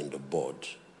that you are in the board,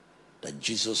 that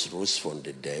Jesus rose from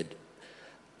the dead,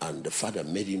 and the Father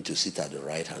made him to sit at the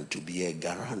right hand to be a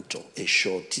guarantor, a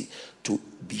surety, to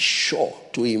be sure,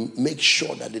 to make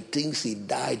sure that the things he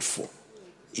died for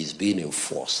is being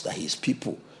enforced, that his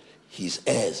people, his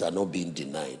heirs are not being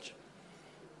denied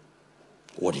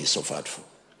what he suffered for.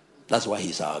 That's why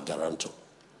he's our guarantor.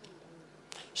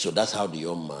 So that's how the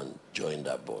young man joined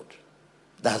that board.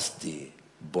 That's the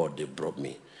board they brought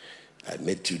me. I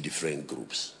made 2 different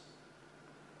groups.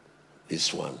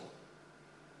 This one.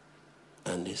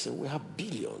 And they said, we have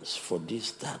billions for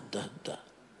this, that.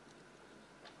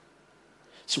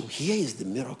 So here is the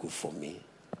miracle for me.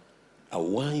 A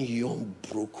one young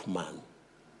broke man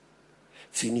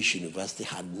finished university,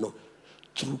 had no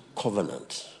true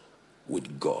covenant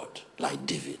with God, like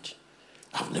David.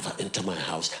 I'll never enter my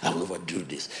house. I'll never do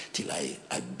this till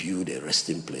I build a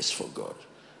resting place for God.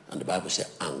 And the Bible said,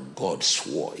 and God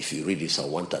swore. If you read this at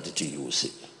 132, you will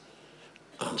see.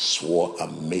 And swore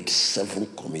and made 7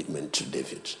 commitments to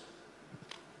David.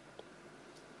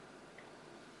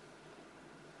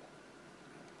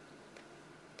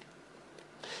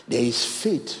 There is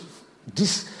faith.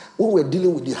 This, when we're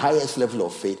dealing with the highest level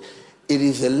of faith, it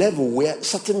is a level where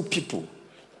certain people,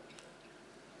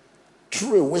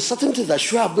 through where certain things that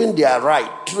should have been their right,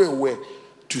 through away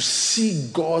to see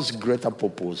God's greater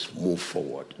purpose move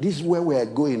forward. This is where we are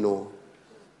going on.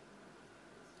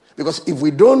 Because if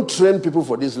we don't train people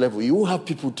for this level, you won't have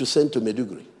people to send to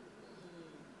Maiduguri.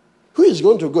 Who is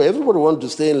going to go? Everybody wants to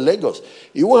stay in Lagos.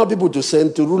 You won't have people to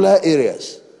send to rural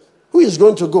areas. Who is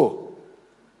going to go?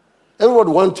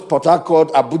 Everybody wants Port Harcourt,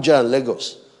 Abuja, and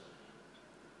Lagos.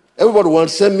 Everybody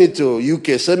wants send me to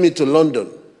UK, send me to London.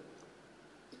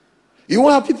 You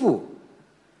won't have people.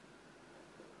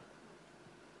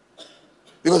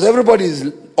 Because everybody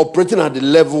is operating at the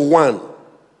level 1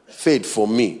 faith for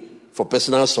me, for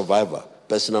personal survival,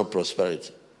 personal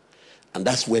prosperity. And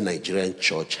that's where Nigerian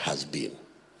church has been.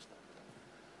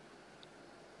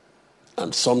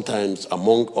 And sometimes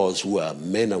among us who are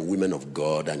men and women of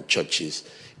God and churches,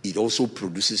 it also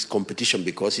produces competition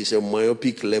because it's a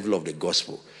myopic level of the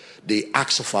gospel. The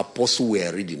Acts of Apostles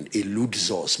were reading,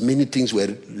 eludes us. Many things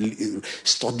we're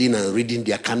studying and reading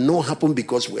there cannot happen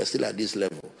because we're still at this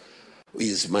level.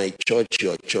 Is my church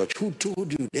your church? Who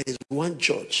told you there is one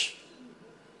church?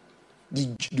 The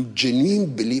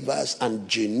genuine believers and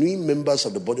genuine members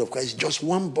of the body of Christ, just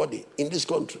one body in this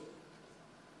country.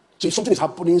 So if something is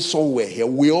happening somewhere here,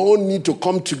 we all need to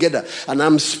come together. And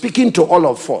I'm speaking to all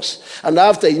of us. And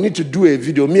after you need to do a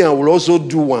video, me, I will also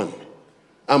do one.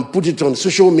 And put it on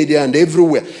social media and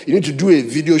everywhere. You need to do a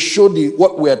video, show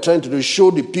what we are trying to do,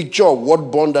 show the picture of what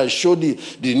bond and show the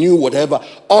new whatever.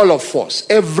 All of us,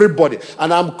 everybody.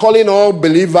 And I'm calling all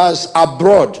believers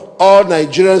abroad, all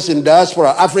Nigerians in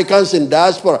diaspora, Africans in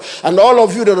diaspora, and all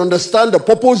of you that understand the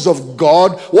purpose of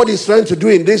God, what he's trying to do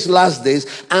in these last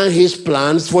days, and his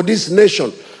plans for this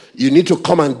nation. You need to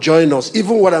come and join us.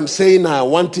 Even what I'm saying now, I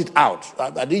want it out.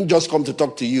 I didn't just come to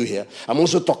talk to you here. I'm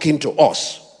also talking to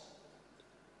us.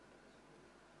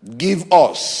 Give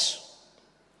us.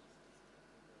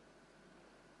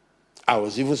 I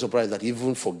was even surprised that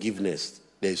even forgiveness,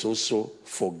 there is also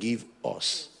forgive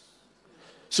us.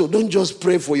 So don't just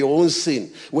pray for your own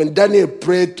sin. When Daniel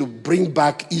prayed to bring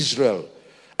back Israel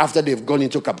after they've gone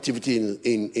into captivity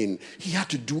he had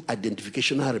to do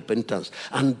identificational repentance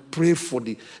and pray for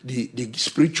the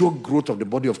spiritual growth of the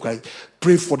body of Christ.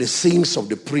 Pray for the sins of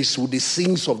the priesthood, the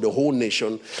sins of the whole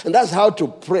nation. And that's how to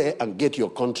pray and get your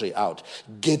country out.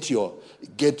 Get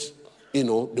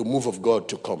the move of God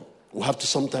to come. We have to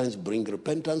sometimes bring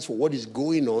repentance for what is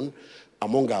going on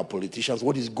among our politicians,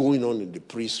 what is going on in the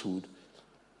priesthood,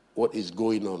 what is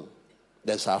going on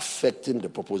that's affecting the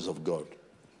purpose of God.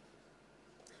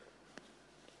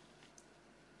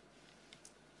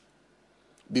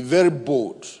 Be very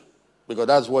bold, because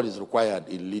that's what is required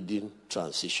in leading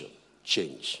transition,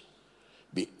 change.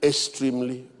 Be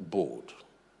extremely bold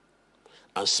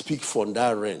and speak from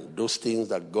that realm, those things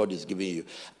that God is giving you.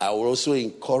 I will also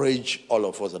encourage all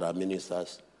of us that are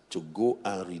ministers to go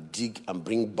and redig and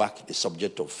bring back the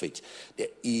subject of faith. There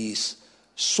is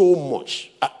so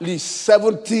much, at least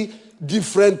 70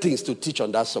 different things to teach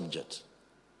on that subject.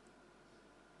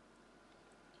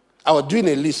 I was doing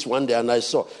a list one day and I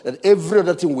saw that every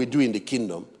other thing we do in the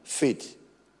kingdom, faith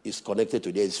is connected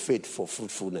to. There is faith for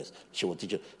fruitfulness. She was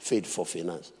teaching faith for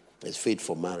finance. There's faith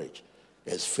for marriage.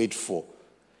 There's faith for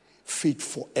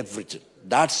everything.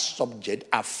 That subject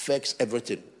affects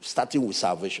everything, starting with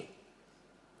salvation.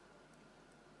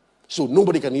 So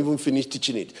nobody can even finish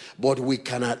teaching it. But we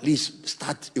can at least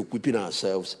start equipping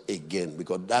ourselves again,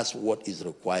 because that's what is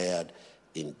required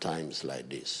in times like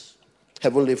this.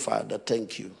 Heavenly Father,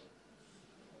 thank you.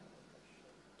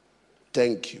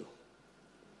 Thank you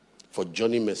for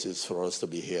joining message for us to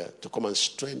be here, to come and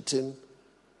strengthen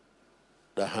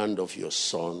the hand of your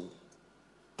son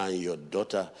and your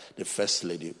daughter, the First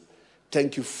Lady.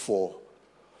 Thank you for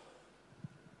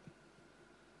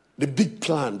the big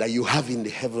plan that you have in the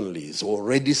heavenlies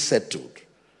already settled.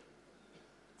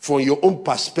 From your own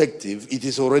perspective, it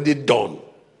is already done.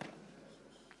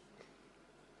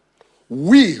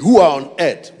 We who are on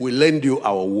earth will lend you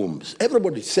our wombs.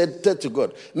 Everybody said to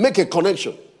God, make a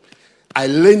connection. I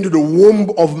lend you the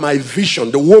womb of my vision,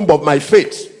 the womb of my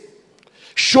faith.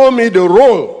 Show me the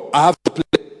role I have to play.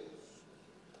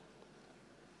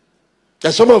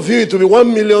 And some of you, it will be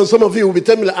 1 million, some of you will be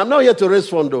 10 million. I'm not here to raise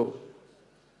fund though.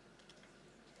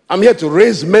 I'm here to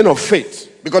raise men of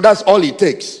faith, because that's all it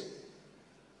takes.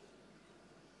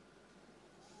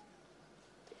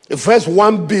 The first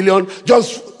 1 billion,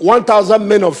 just 1,000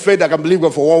 men of faith that can believe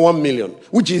God for 1 million,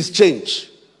 which is change.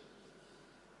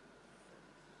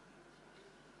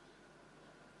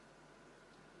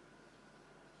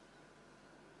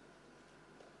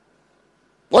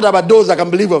 What about those that can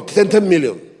believe for 10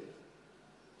 million?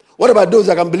 What about those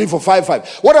that can believe for 5?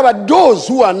 What about those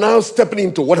who are now stepping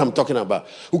into what I'm talking about?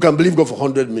 Who can believe God for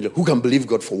 100 million? Who can believe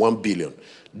God for 1 billion?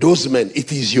 Those men,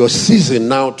 it is your season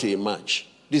now to emerge.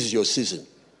 This is your season.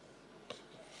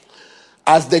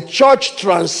 As the church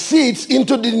transits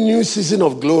into the new season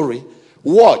of glory,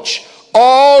 watch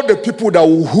all the people that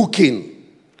will hook in.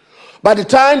 By the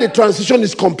time the transition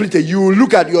is completed, you will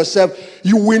look at yourself.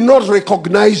 You will not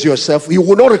recognize yourself. You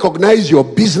will not recognize your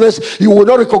business. You will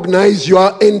not recognize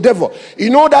your endeavor. You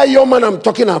know that young man I'm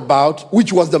talking about,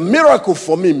 which was the miracle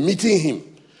for me, meeting him,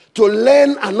 to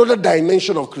learn another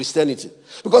dimension of Christianity.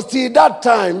 Because till that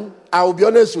time, I will be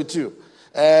honest with you,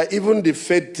 even the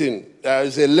faith thing, there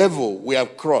is a level we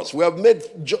have crossed. We have made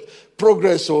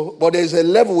progress, but there is a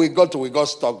level we got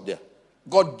stuck there.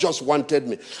 God just wanted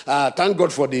me. Thank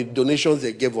God for the donations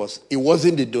they gave us. It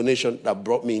wasn't the donation that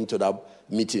brought me into that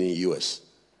meeting in the US.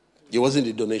 It wasn't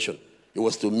the donation. It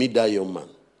was to meet that young man.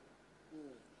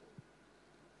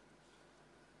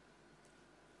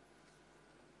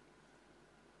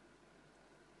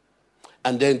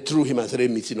 And then through him, I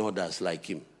started meeting others like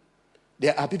him.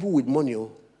 There are people with money.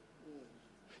 Do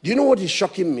you know what is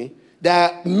shocking me? They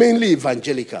are mainly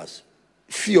evangelicals.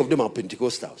 Few of them are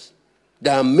Pentecostals. They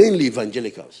are mainly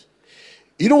evangelicals.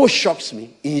 You know what shocks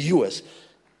me? In the US,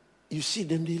 you see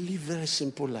them, they live very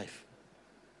simple life.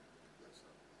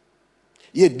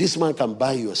 Yet this man can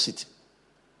buy you a city.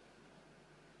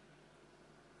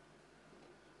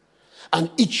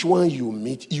 And each one you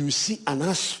meet, you see an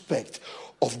aspect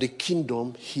of the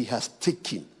kingdom he has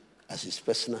taken as his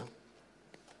personal.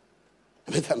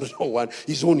 I met another one,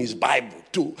 his own is Bible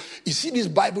too. You see this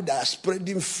Bible that are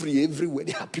spreading free everywhere.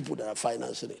 There are people that are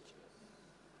financing it.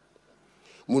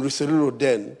 Muriseluro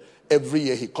then, every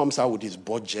year he comes out with his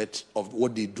budget of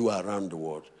what they do around the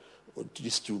world.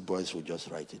 These two boys will just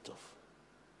write it off.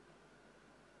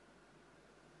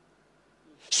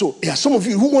 So there are some of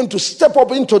you who want to step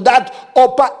up into that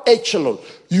upper echelon.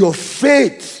 Your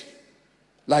faith,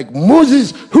 like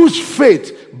Moses, whose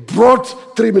faith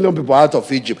brought 3 million people out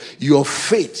of Egypt. Your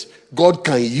faith, God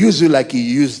can use you like he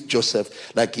used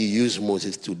Joseph, like he used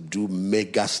Moses to do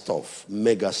mega stuff.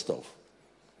 Mega stuff.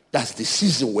 That's the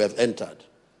season we have entered.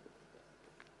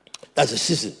 That's the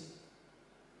season.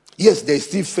 Yes, there's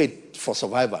still faith for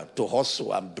survival, to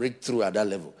hustle and break through at that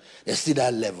level. There's still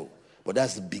that level. But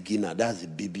that's the beginner. That's the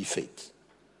baby faith.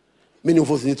 Many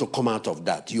of us need to come out of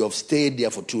that. You have stayed there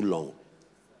for too long.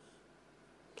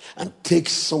 And take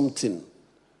something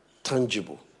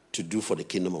tangible to do for the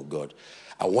kingdom of God.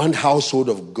 I want household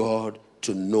of God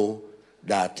to know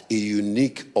that a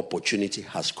unique opportunity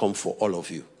has come for all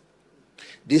of you.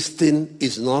 This thing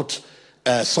is not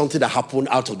something that happened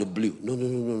out of the blue.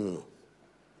 No.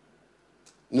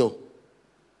 No.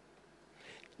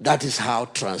 That is how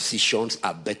transitions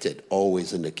are bettered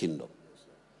always in the kingdom.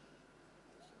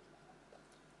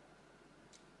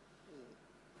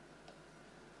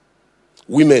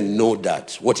 Women know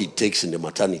that, what it takes in the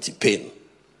maternity, pain.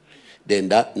 Then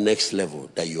that next level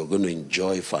that you're going to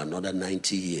enjoy for another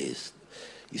 90 years,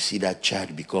 you see that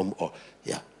child become,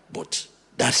 but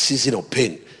that season of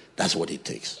pain, that's what it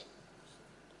takes.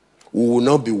 We will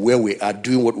not be where we are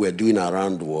doing what we're doing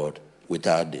around the world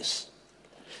without this.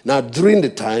 Now, during the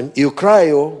time, you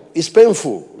cry, it's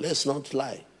painful. Let's not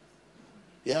lie.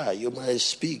 Yeah, you might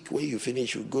speak. When you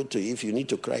finish, you go to, if you need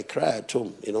to cry, cry at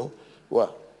home,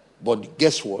 Well, but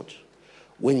guess what?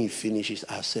 When he finishes,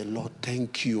 I say, Lord,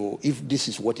 thank you. If this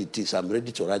is what it is, I'm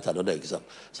ready to write another exam.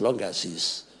 As long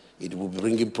as it will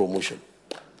bring in promotion.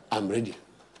 I'm ready.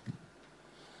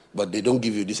 But they don't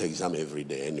give you this exam every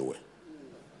day anyway.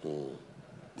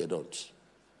 They don't.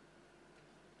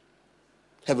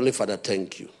 Heavenly Father,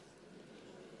 thank you.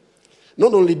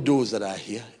 Not only those that are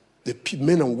here, the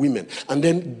men and women, and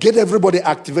then get everybody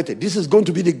activated. This is going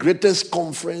to be the greatest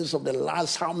conference of the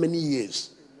last how many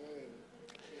years?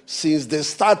 Since the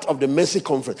start of the Mercy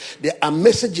Conference, there are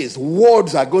messages,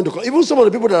 words are going to come. Even some of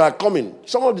the people that are coming,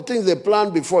 some of the things they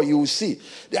planned before, you will see.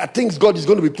 There are things God is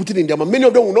going to be putting in them. And many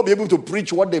of them will not be able to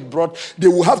preach what they brought. They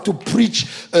will have to preach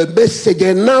a message,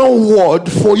 a now word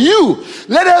for you.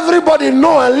 Let everybody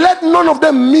know and let none of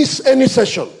them miss any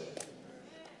session.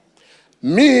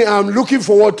 Me, I'm looking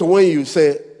forward to when you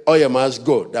say, oh, you must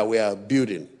go, that we are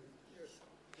building.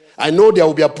 I know there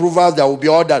will be approvals, there will be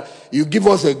all that. You give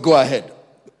us a go ahead.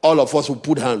 All of us will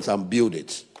put hands and build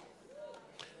it.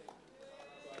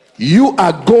 You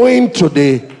are going to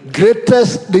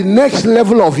the next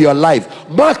level of your life.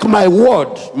 Mark my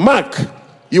word. Mark.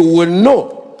 You will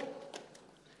know.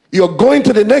 You're going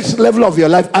to the next level of your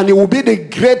life, and it will be the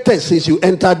greatest since you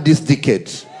entered this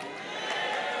decade.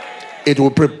 It will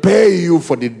prepare you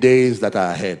for the days that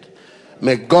are ahead.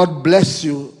 May God bless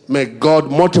you. May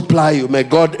God multiply you. May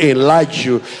God enlarge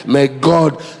you. May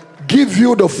God give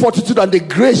you the fortitude and the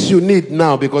grace you need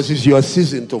now, because it's your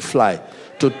season to fly,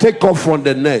 to take off from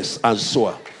the nest and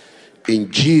soar. In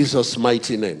Jesus'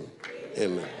 mighty name.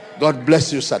 Amen. God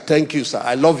bless you, sir. Thank you, sir.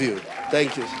 I love you.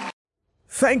 Thank you.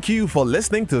 Thank you for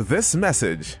listening to this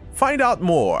message. Find out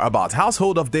more about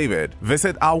Household of David.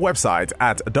 Visit our website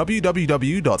at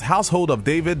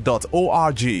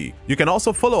www.householdofdavid.org. You can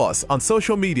also follow us on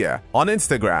social media on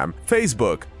Instagram,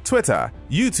 Facebook, Twitter,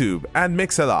 YouTube, and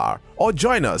MixLR. Or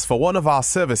join us for one of our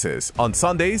services on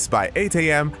Sundays by 8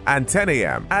 a.m. and 10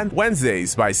 a.m. and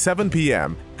Wednesdays by 7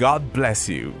 p.m. God bless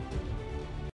you.